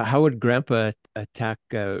 How would Grandpa attack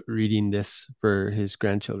reading this for his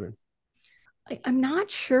grandchildren? I'm not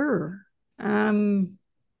sure. um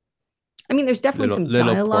I mean, there's definitely Little some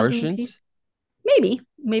little dialoguing piece. portions?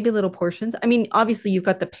 Maybe little portions. I mean, obviously you've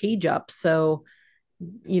got the page up, so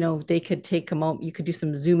they could take a moment. You could do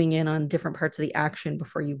some zooming in on different parts of the action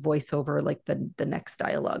before you voice over like the next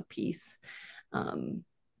dialogue piece. um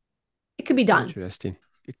it could be done. Interesting.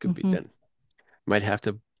 It could be Mm-hmm. done. Might have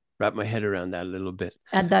to wrap my head around that a little bit.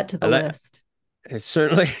 Add that to I the like list. it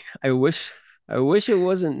certainly. I wish it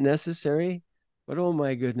wasn't necessary, but oh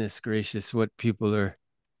my goodness gracious, what people are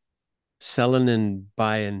selling and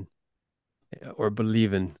buying or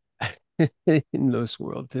believing in this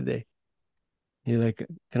world today. You're like,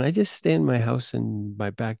 can I just stay in my house and my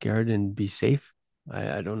backyard and be safe?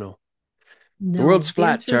 I don't know. The world's No, the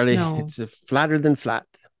flat, answer is Charlie. no. It's flatter than flat.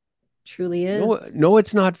 Truly No, is. no,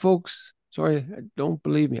 it's not, folks. Sorry, don't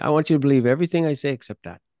believe me. I want you to believe everything I say except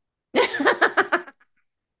that.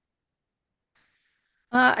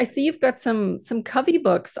 I see you've got some Covey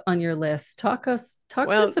books on your list. Talk to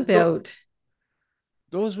Well, us about.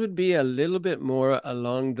 those would be a little bit more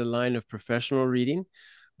along the line of professional reading,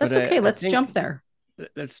 but That's I, okay. I Let's think jump there.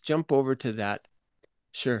 let's jump over to that.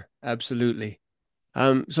 Sure, absolutely.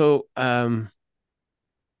 So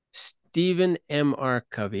Stephen M.R.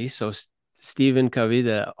 Covey. So Stephen Covey,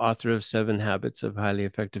 the author of Seven Habits of Highly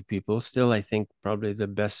Effective People, still I think probably the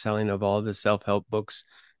best selling of all the self-help books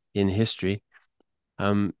in history.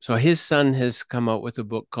 So his son has come out with a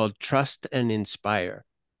book called Trust and Inspire: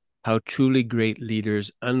 How Truly Great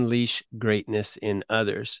Leaders Unleash Greatness in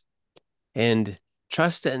Others. And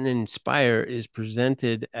Trust and Inspire is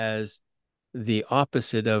presented as the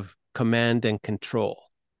opposite of command and control.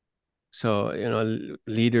 So,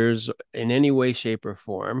 leaders in any way, shape, or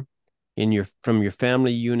form, from your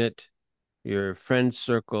family unit, your friend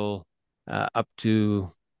circle, up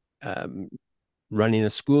to um, running a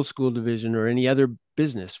school division, or any other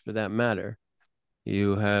business for that matter,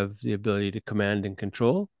 you have the ability to command and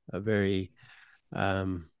control, a very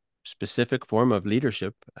specific form of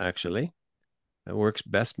leadership, actually. It works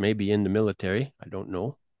best maybe in the military. I don't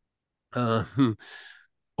know. Uh,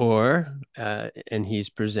 and he's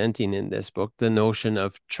presenting in this book the notion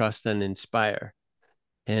of trust and inspire.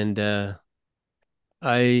 And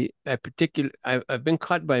I've been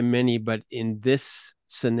caught by many, but in this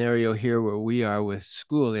scenario here where we are with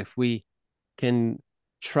school, can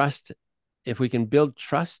trust, if we can build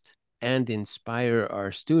trust and inspire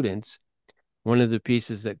our students, one of the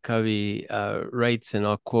pieces that Covey writes, and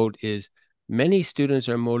I'll quote, is many students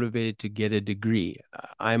are motivated to get a degree.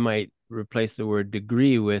 I might replace the word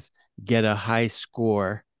degree with get a high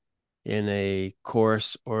score in a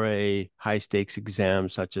course or a high stakes exam,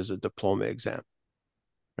 such as a diploma exam,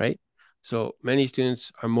 right? So many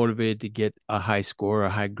students are motivated to get a high score, a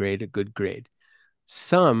high grade, a good grade.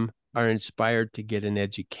 Some are inspired to get an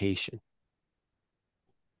education.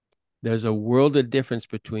 There's a world of difference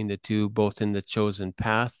between the two, both in the chosen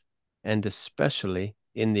path and especially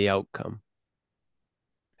in the outcome.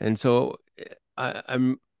 And so I,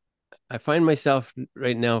 I'm I find myself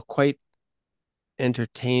right now quite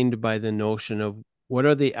entertained by the notion of what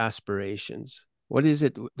are the aspirations? What is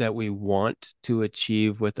it that we want to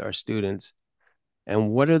achieve with our students? And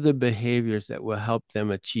what are the behaviors that will help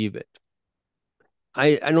them achieve it?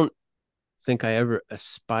 I don't think I ever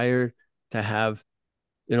aspired to have,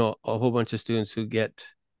 a whole bunch of students who get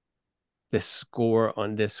this score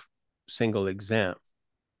on this single exam,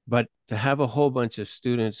 but to have a whole bunch of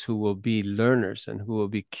students who will be learners and who will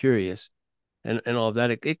be curious and all of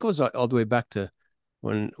that. It goes all the way back to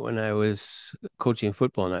when I was coaching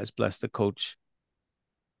football, and I was blessed to coach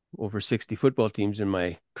over 60 football teams in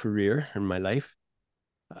my career, in my life.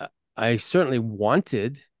 Uh, I certainly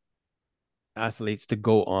wanted athletes to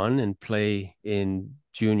go on and play in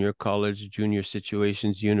junior college, junior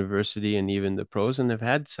situations, university, and even the pros. And I've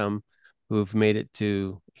had some who've made it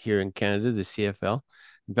to here in Canada, the CFL.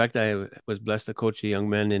 In fact, I was blessed to coach a young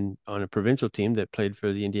man on a provincial team that played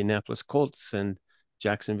for the Indianapolis Colts and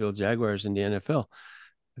Jacksonville Jaguars in the NFL.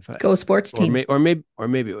 If I, Go sports team. or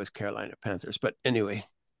maybe it was Carolina Panthers. But anyway,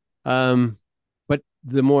 um, but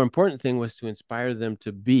the more important thing was to inspire them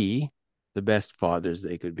to be the best fathers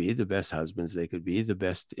they could be, the best husbands they could be, the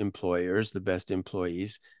best employers, the best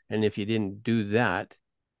employees. And if you didn't do that,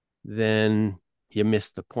 then you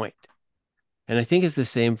missed the point. And I think it's the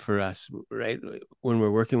same for us, right? When we're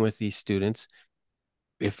working with these students,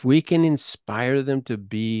 if we can inspire them to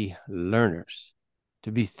be learners,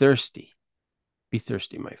 to be thirsty,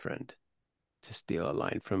 my friend, to steal a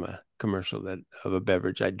line from a commercial that of a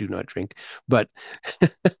beverage I do not drink, but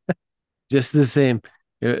just the same,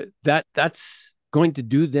 that's going to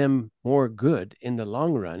do them more good in the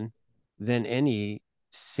long run than any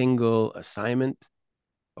single assignment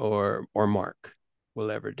or mark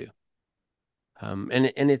will ever do. And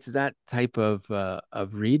it's that type of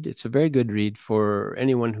read. It's a very good read for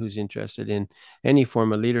anyone who's interested in any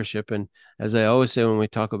form of leadership. And as I always say when we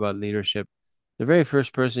talk about leadership, the very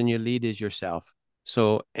first person you lead is yourself.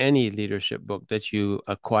 So any leadership book that you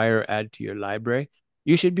acquire, add to your library,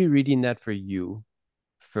 you should be reading that for you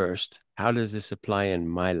first. How does this apply in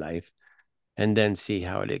my life? And then see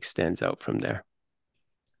how it extends out from there.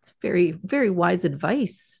 It's very, very wise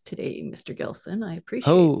advice today, Mr. Gilson. I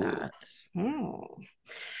appreciate Oh, that. Oh.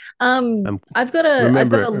 I'm I've got a,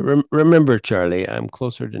 remember, Charlie, I'm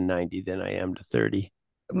closer to 90 than I am to 30.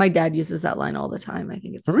 my dad uses that line all the time. I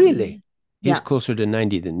think it's Really? funny. He's Yeah, closer to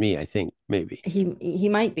 90 than me, I think, maybe. he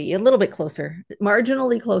might be a little bit closer,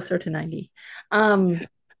 marginally closer to 90. Um,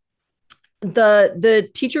 the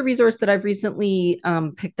teacher resource that I've recently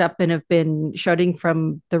picked up and have been shouting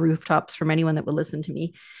from the rooftops from anyone that will listen to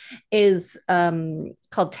me is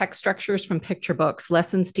called Text Structures from Picture Books,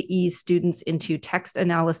 Lessons to Ease Students into Text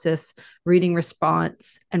Analysis, Reading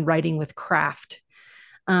Response, and Writing with Craft.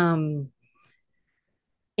 Um,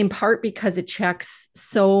 in part because it checks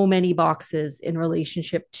so many boxes in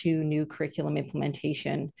relationship to new curriculum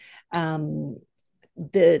implementation.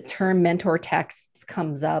 The term mentor texts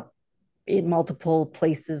comes up in multiple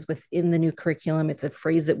places within the new curriculum. It's a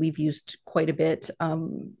phrase that we've used quite a bit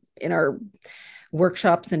in our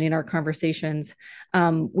workshops and in our conversations.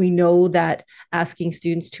 We know that asking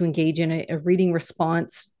students to engage in a reading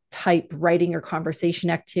response type writing or conversation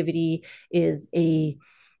activity is a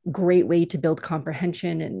great way to build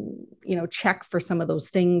comprehension and check for some of those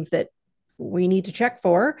things that we need to check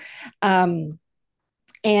for.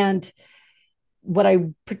 And what I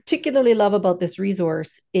particularly love about this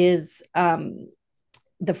resource is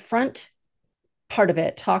the front part of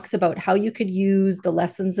it talks about how you could use the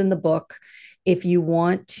lessons in the book if you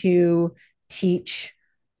want to teach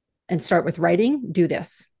and start with writing. Do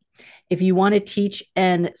this. If you want to teach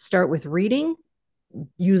and start with reading,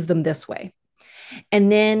 use them this way.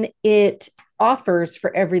 And then it offers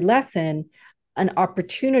for every lesson an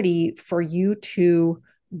opportunity for you to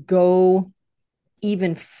go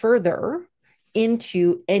even further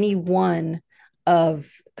into any one of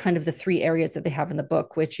kind of the three areas that they have in the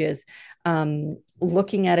book, which is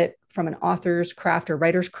looking at it from an author's craft or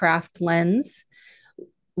writer's craft lens,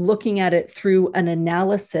 looking at it through an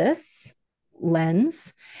analysis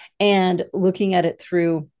lens, and looking at it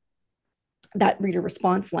through that reader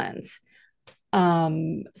response lens.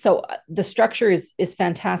 So the structure is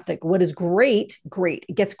fantastic. What is great,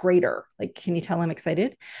 it gets greater. Like, can you tell I'm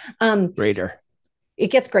excited? Um, Greater. it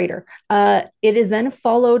gets greater. It is then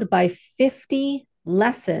followed by 50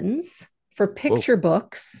 lessons for Whoa. picture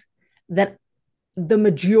books that the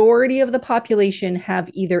majority of the population have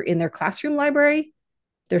either in their classroom library,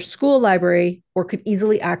 their school library, or could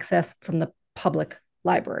easily access from the public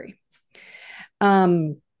library.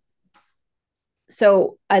 Um,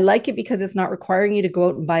 so I like it because it's not requiring you to go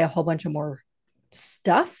out and buy a whole bunch of more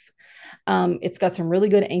stuff. It's got some really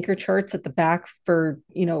good anchor charts at the back for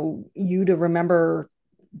you to remember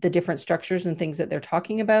the different structures and things that they're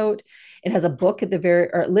talking about. It has a book at the very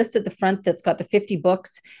or list at the front that's got the 50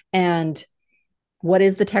 books and what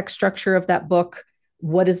is the text structure of that book,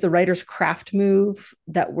 what is the writer's craft move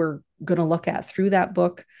that we're going to look at through that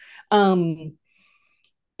book.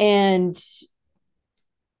 And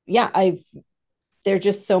yeah, there're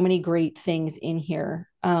just so many great things in here.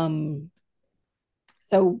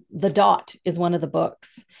 So The Dot is one of the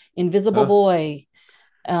books. Invisible Oh, Boy,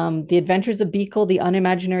 The Adventures of Beagle, The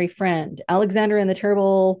Unimaginary Friend, Alexander and the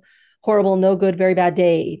Terrible, Horrible, No Good, Very Bad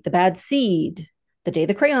Day, The Bad Seed, The Day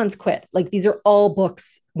the Crayons Quit. Like, these are all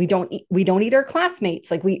books we don't eat our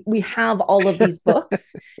classmates. Like, we have all of these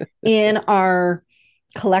books in our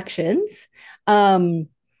collections. And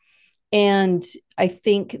I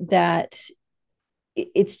think that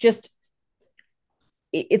it's just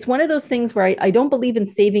it's one of those things where I don't believe in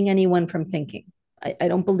saving anyone from thinking. I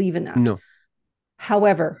don't believe in that. no.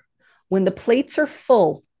 However, when the plates are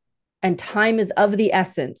full and time is of the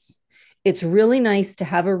essence, it's really nice to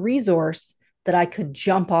have a resource that I could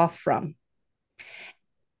jump off from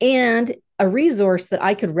and a resource that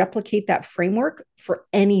I could replicate that framework for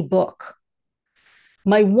any book.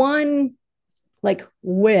 My one like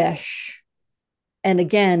wish, and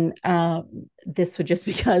again, this would just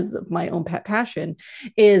because of my own pet passion,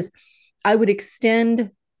 is I would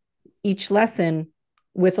extend each lesson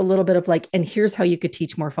with a little bit of like, and here's how you could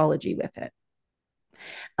teach morphology with it.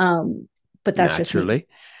 Um, but that's just me, Naturally.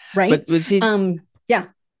 right? But see, Yeah,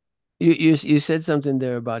 you said something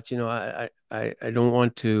there about, I don't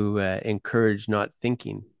want to encourage not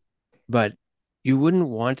thinking, but you wouldn't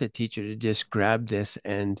want a teacher to just grab this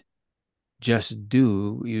and just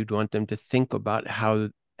do. You'd want them to think about how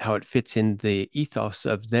it fits in the ethos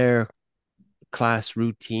of their class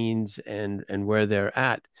routines and where they're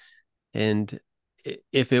at. And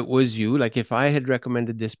if it was you, like if I had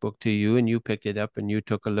recommended this book to you and you picked it up and you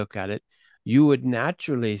took a look at it, you would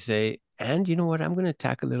naturally say, and you know what, I'm going to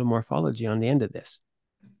tack a little morphology on the end of this.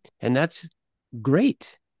 And that's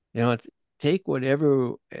great. Take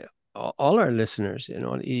whatever, all our listeners,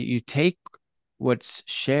 you take what's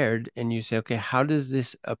shared and you say, okay, how does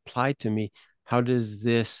this apply to me? How does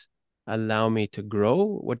this allow me to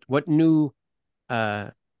grow? What new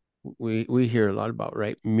uh we hear a lot about,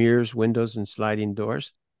 right? Mirrors, windows, and sliding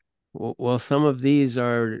doors. Well, some of these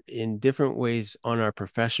are in different ways on our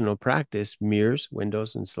professional practice: mirrors,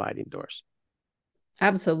 windows, and sliding doors.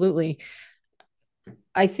 absolutely.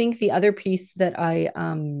 I think the other piece that I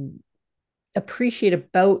appreciate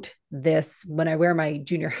about this when I wear my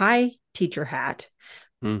junior high teacher hat,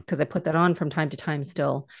 Hmm. because I put that on from time to time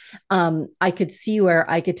still, I could see where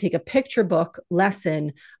I could take a picture book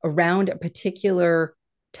lesson around a particular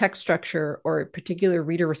text structure or a particular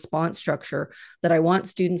reader response structure that I want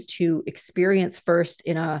students to experience first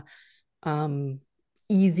in a um,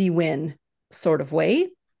 easy win sort of way.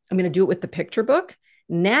 I'm going to do it with the picture book.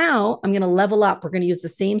 Now I'm going to level up. We're going to use the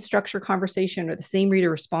same structure conversation or the same reader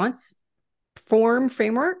response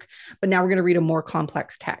framework, but now we're going to read a more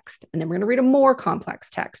complex text, and then we're going to read a more complex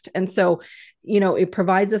text. And so, it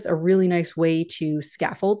provides us a really nice way to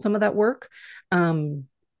scaffold some of that work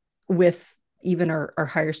with even our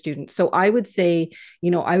higher students. So I would say,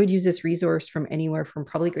 I would use this resource from anywhere from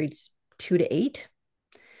probably grades 2 to 8,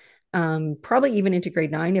 probably even into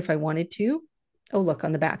grade 9 if I wanted to. Oh, look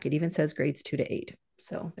on the back, it even says grades 2 to 8.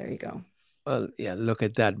 So there you go. Well, yeah, look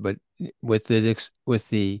at that. But with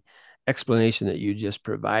the explanation that you just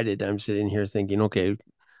provided, I'm sitting here thinking, okay,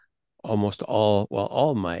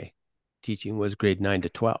 all my teaching was grade 9 to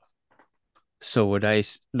 12. So would I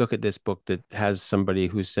look at this book that has somebody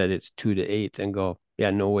who said it's 2 to 8 and go,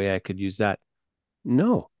 yeah, no way I could use that?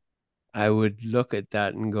 No, I would look at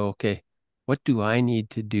that and go, okay, what do I need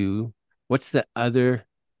to do? What's the other?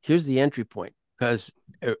 Here's the entry point. Because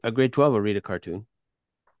a grade 12 will read a cartoon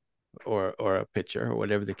or a picture or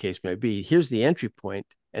whatever the case may be. Here's the entry point.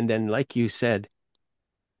 And then, like you said,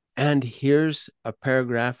 and here's a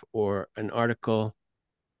paragraph or an article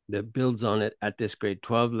that builds on it at this grade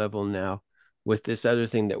 12 level now with this other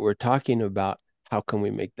thing that we're talking about. How can we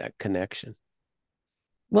make that connection?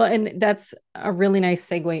 Well, and that's a really nice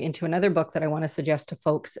segue into another book that I want to suggest to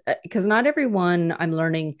folks, because not everyone I'm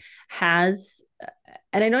learning has,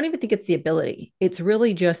 and I don't even think it's the ability. It's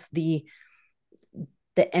really just the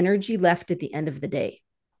energy left at the end of the day.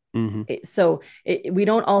 Mm-hmm. We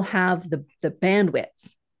don't all have the bandwidth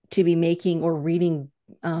to be making or reading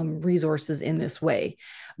resources in this way,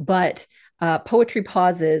 but Poetry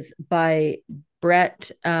Pauses by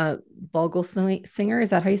Brett Vogelsinger. Is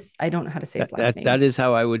that how I don't know how to say his That, last that name. that is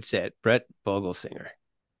how I would say it. Brett Vogelsinger.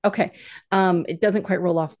 Okay. It doesn't quite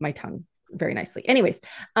roll off my tongue very nicely. Anyways,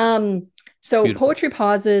 so Beautiful. Poetry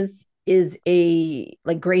Pauses is a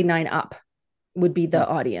like grade 9 up would be Hmm. the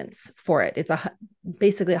audience for it. It's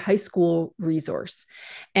basically a high school resource.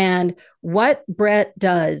 And what Brett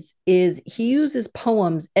does is he uses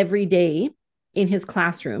poems every day in his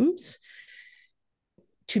classrooms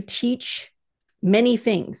to teach many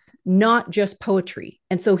things, not just poetry.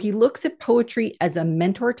 And so he looks at poetry as a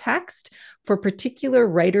mentor text for particular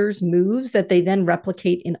writers' moves that they then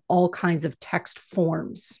replicate in all kinds of text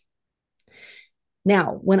forms.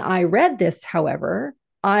 Now, when I read this, however,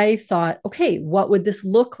 I thought, okay, what would this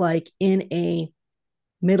look like in a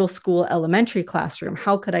middle school elementary classroom?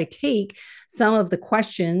 How could I take some of the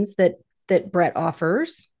questions that Brett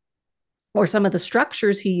offers or some of the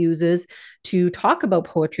structures he uses to talk about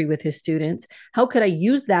poetry with his students? How could I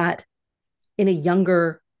use that in a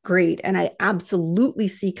younger grade? And I absolutely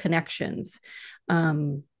see connections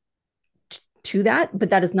um, to that, but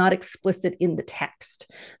that is not explicit in the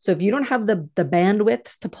text. So if you don't have the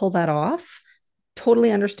bandwidth to pull that off,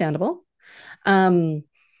 totally understandable. Um,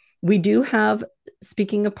 we do have,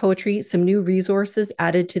 speaking of poetry, some new resources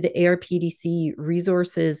added to the ARPDC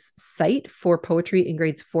resources site for poetry in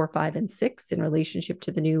grades 4, 5, and 6 in relationship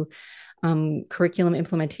to the new curriculum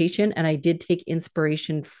implementation. And I did take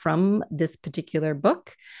inspiration from this particular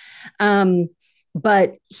book. Um,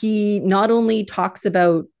 but he not only talks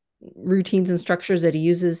about routines and structures that he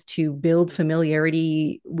uses to build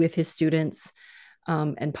familiarity with his students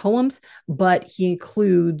and poems, but he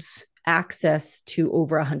includes access to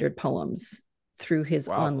over 100 poems through his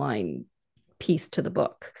Wow. online piece to the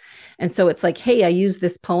book. And so it's like, hey, I use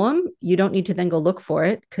this poem. You don't need to then go look for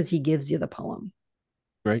it because he gives you the poem.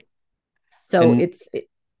 Right. So And it's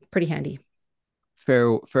pretty handy.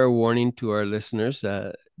 fair warning to our listeners,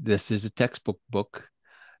 this is a textbook book,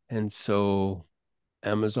 and so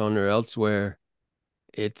Amazon or elsewhere,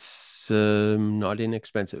 it's not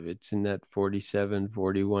inexpensive. It's in that 47,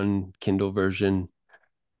 41 Kindle version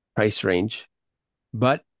price range.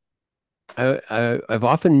 But I've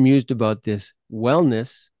often mused about this.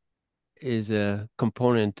 Wellness is a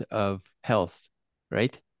component of health,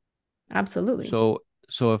 right? Absolutely.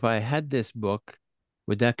 So if I had this book,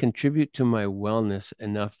 would that contribute to my wellness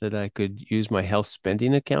enough that I could use my health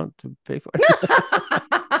spending account to pay for it?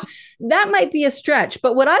 That might be a stretch,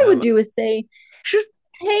 but what I would Um, do is say,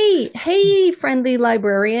 hey, friendly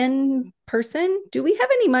librarian person, do we have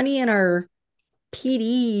any money in our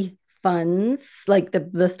PD funds, like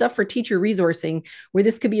the stuff for teacher resourcing, where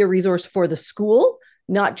this could be a resource for the school,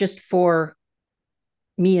 not just for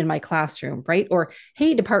me in my classroom, right? Or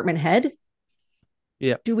hey, department head,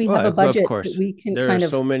 yeah, do we have a well, of budget that course, we can there are kind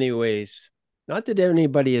so of? many ways. Not that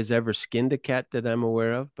anybody has ever skinned a cat that I'm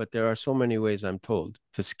aware of, but there are so many ways I'm told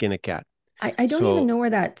to skin a cat. I don't even So know where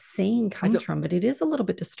that saying I comes don't. from, but it is a little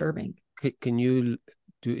bit disturbing. Can you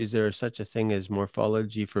do? Is there such a thing as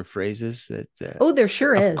morphology for phrases? That Oh, there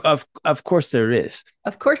sure is. of course there is.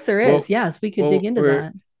 Of course there Well, is. Yes, we could dig well, into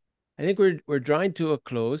that. I think we're drawing to a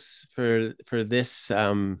close for this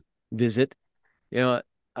visit. You know,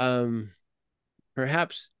 um,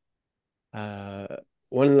 perhaps uh,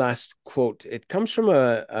 one last quote. It comes from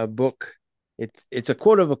a book. It's a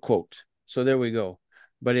quote of a quote. So there we go.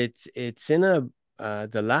 But it's in a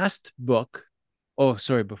the last book. Oh,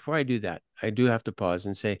 sorry. Before I do that, I do have to pause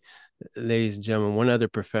and say, ladies and gentlemen, one other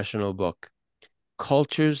professional book,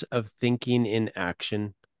 Cultures of Thinking in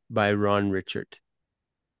Action by Ron Richard.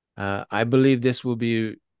 I believe this will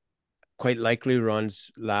be quite likely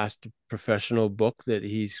Ron's last professional book that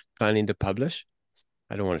he's planning to publish.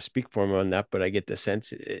 I don't want to speak for him on that, but I get the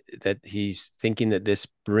sense that he's thinking that this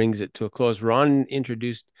brings it to a close. Ron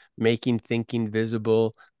introduced making thinking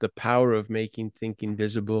visible, the power of making thinking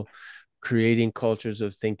visible, creating cultures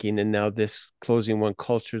of thinking, and now this closing one,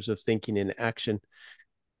 cultures of thinking in action.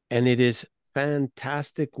 And it is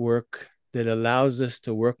fantastic work that allows us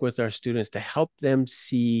to work with our students to help them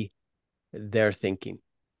see their thinking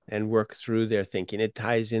and work through their thinking. It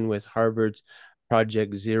ties in with Harvard's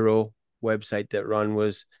Project Zero website that Ron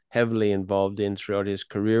was heavily involved in throughout his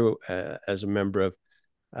career as a member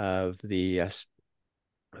of the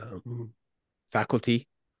um, faculty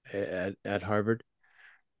at Harvard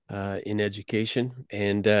in education.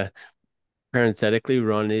 And parenthetically,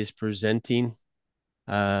 Ron is presenting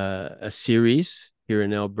a series here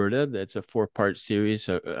in Alberta that's a 4-part series,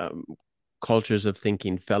 Cultures of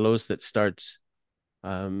Thinking Fellows, that starts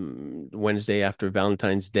Wednesday after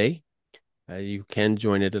Valentine's Day. You can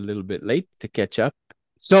join it a little bit late to catch up.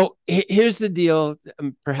 So here's the deal,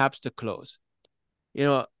 perhaps to close.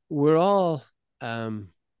 We're all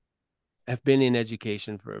have been in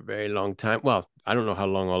education for a very long time. Well, I don't know how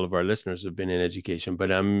long all of our listeners have been in education,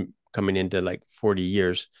 but I'm coming into like 40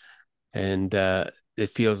 years, and it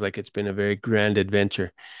feels like it's been a very grand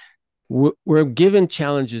adventure. We're given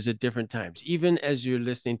challenges at different times, even as you're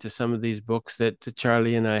listening to some of these books that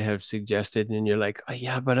Charlie and I have suggested, and you're like, oh,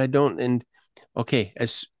 yeah, but I don't. And okay,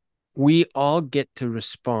 as we all get to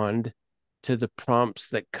respond to the prompts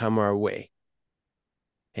that come our way.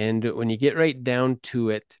 And when you get right down to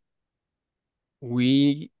it,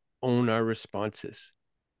 we own our responses.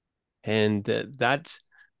 And that's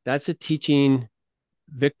a teaching.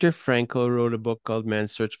 Viktor Frankl wrote a book called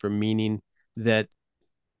Man's Search for Meaning, that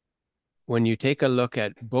when you take a look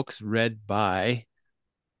at books read by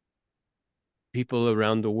people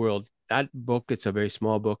around the world, that book, it's a very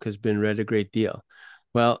small book, has been read a great deal.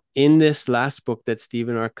 Well, in this last book that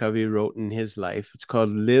Stephen R. Covey wrote in his life, it's called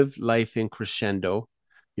Live Life in Crescendo.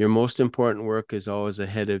 Your most important work is always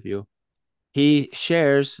ahead of you. He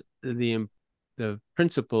shares the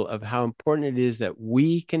principle of how important it is that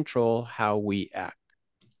we control how we act.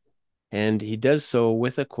 And he does so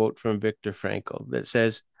with a quote from Viktor Frankl that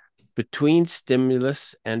says, between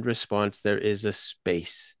stimulus and response, there is a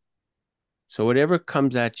space. So whatever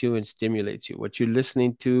comes at you and stimulates you, what you're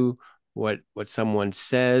listening to, what someone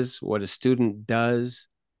says, what a student does,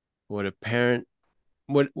 what a parent,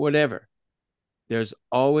 whatever, there's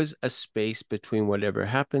always a space between whatever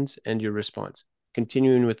happens and your response.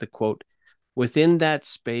 Continuing with the quote, within that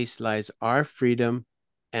space lies our freedom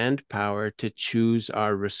and power to choose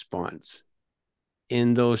our response.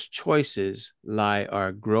 In those choices lie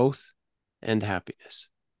our growth and happiness.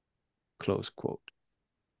 Close quote.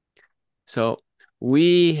 So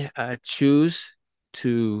we choose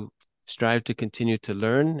to strive to continue to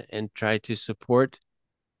learn and try to support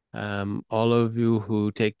all of you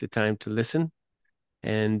who take the time to listen.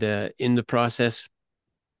 And in the process,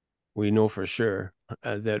 we know for sure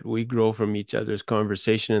that we grow from each other's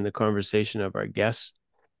conversation and the conversation of our guests.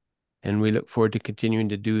 And we look forward to continuing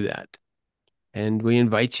to do that. And we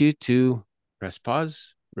invite you to press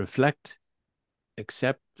pause, reflect,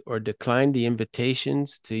 accept or decline the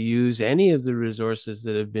invitations to use any of the resources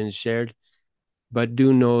that have been shared. But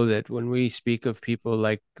do know that when we speak of people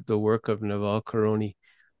like the work of Naval Caroni,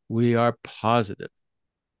 we are positive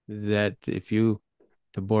that if you,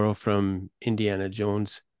 to borrow from Indiana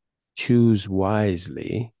Jones, choose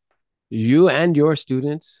wisely, you and your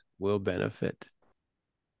students will benefit.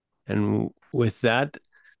 And with that,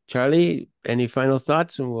 Charlie, any final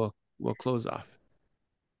thoughts, and we'll close off.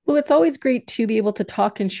 Well, it's always great to be able to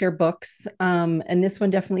talk and share books. And this one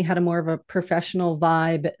definitely had a more of a professional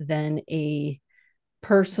vibe than a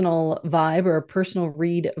personal vibe or a personal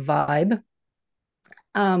read vibe.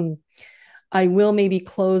 I will maybe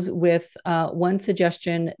close with one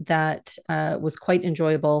suggestion that was quite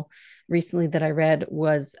enjoyable recently that I read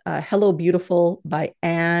was Hello Beautiful by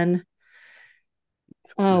Anne.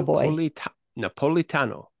 Oh boy.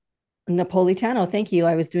 Napolitano. Napolitano. Thank you.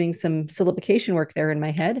 I was doing some syllabication work there in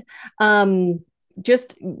my head. Um,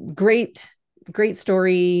 just great, great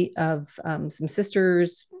story of some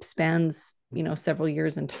sisters, spans, several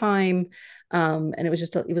years in time. And it was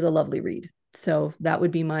it was a lovely read. So that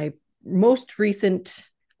would be my most recent,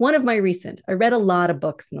 one of my recent. I read a lot of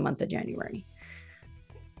books in the month of January.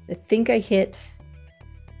 I think I hit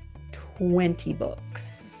 20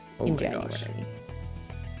 books in January.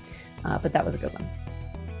 But that was a good one.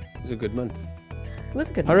 It was a good month. It was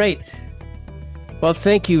a good month. All right. Well,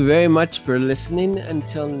 thank you very much for listening.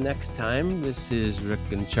 Until next time, this is Rick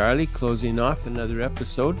and Charlie closing off another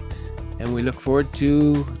episode. And we look forward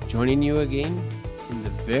to joining you again in the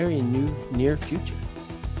very near future.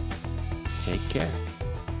 Take care.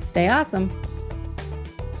 Stay awesome.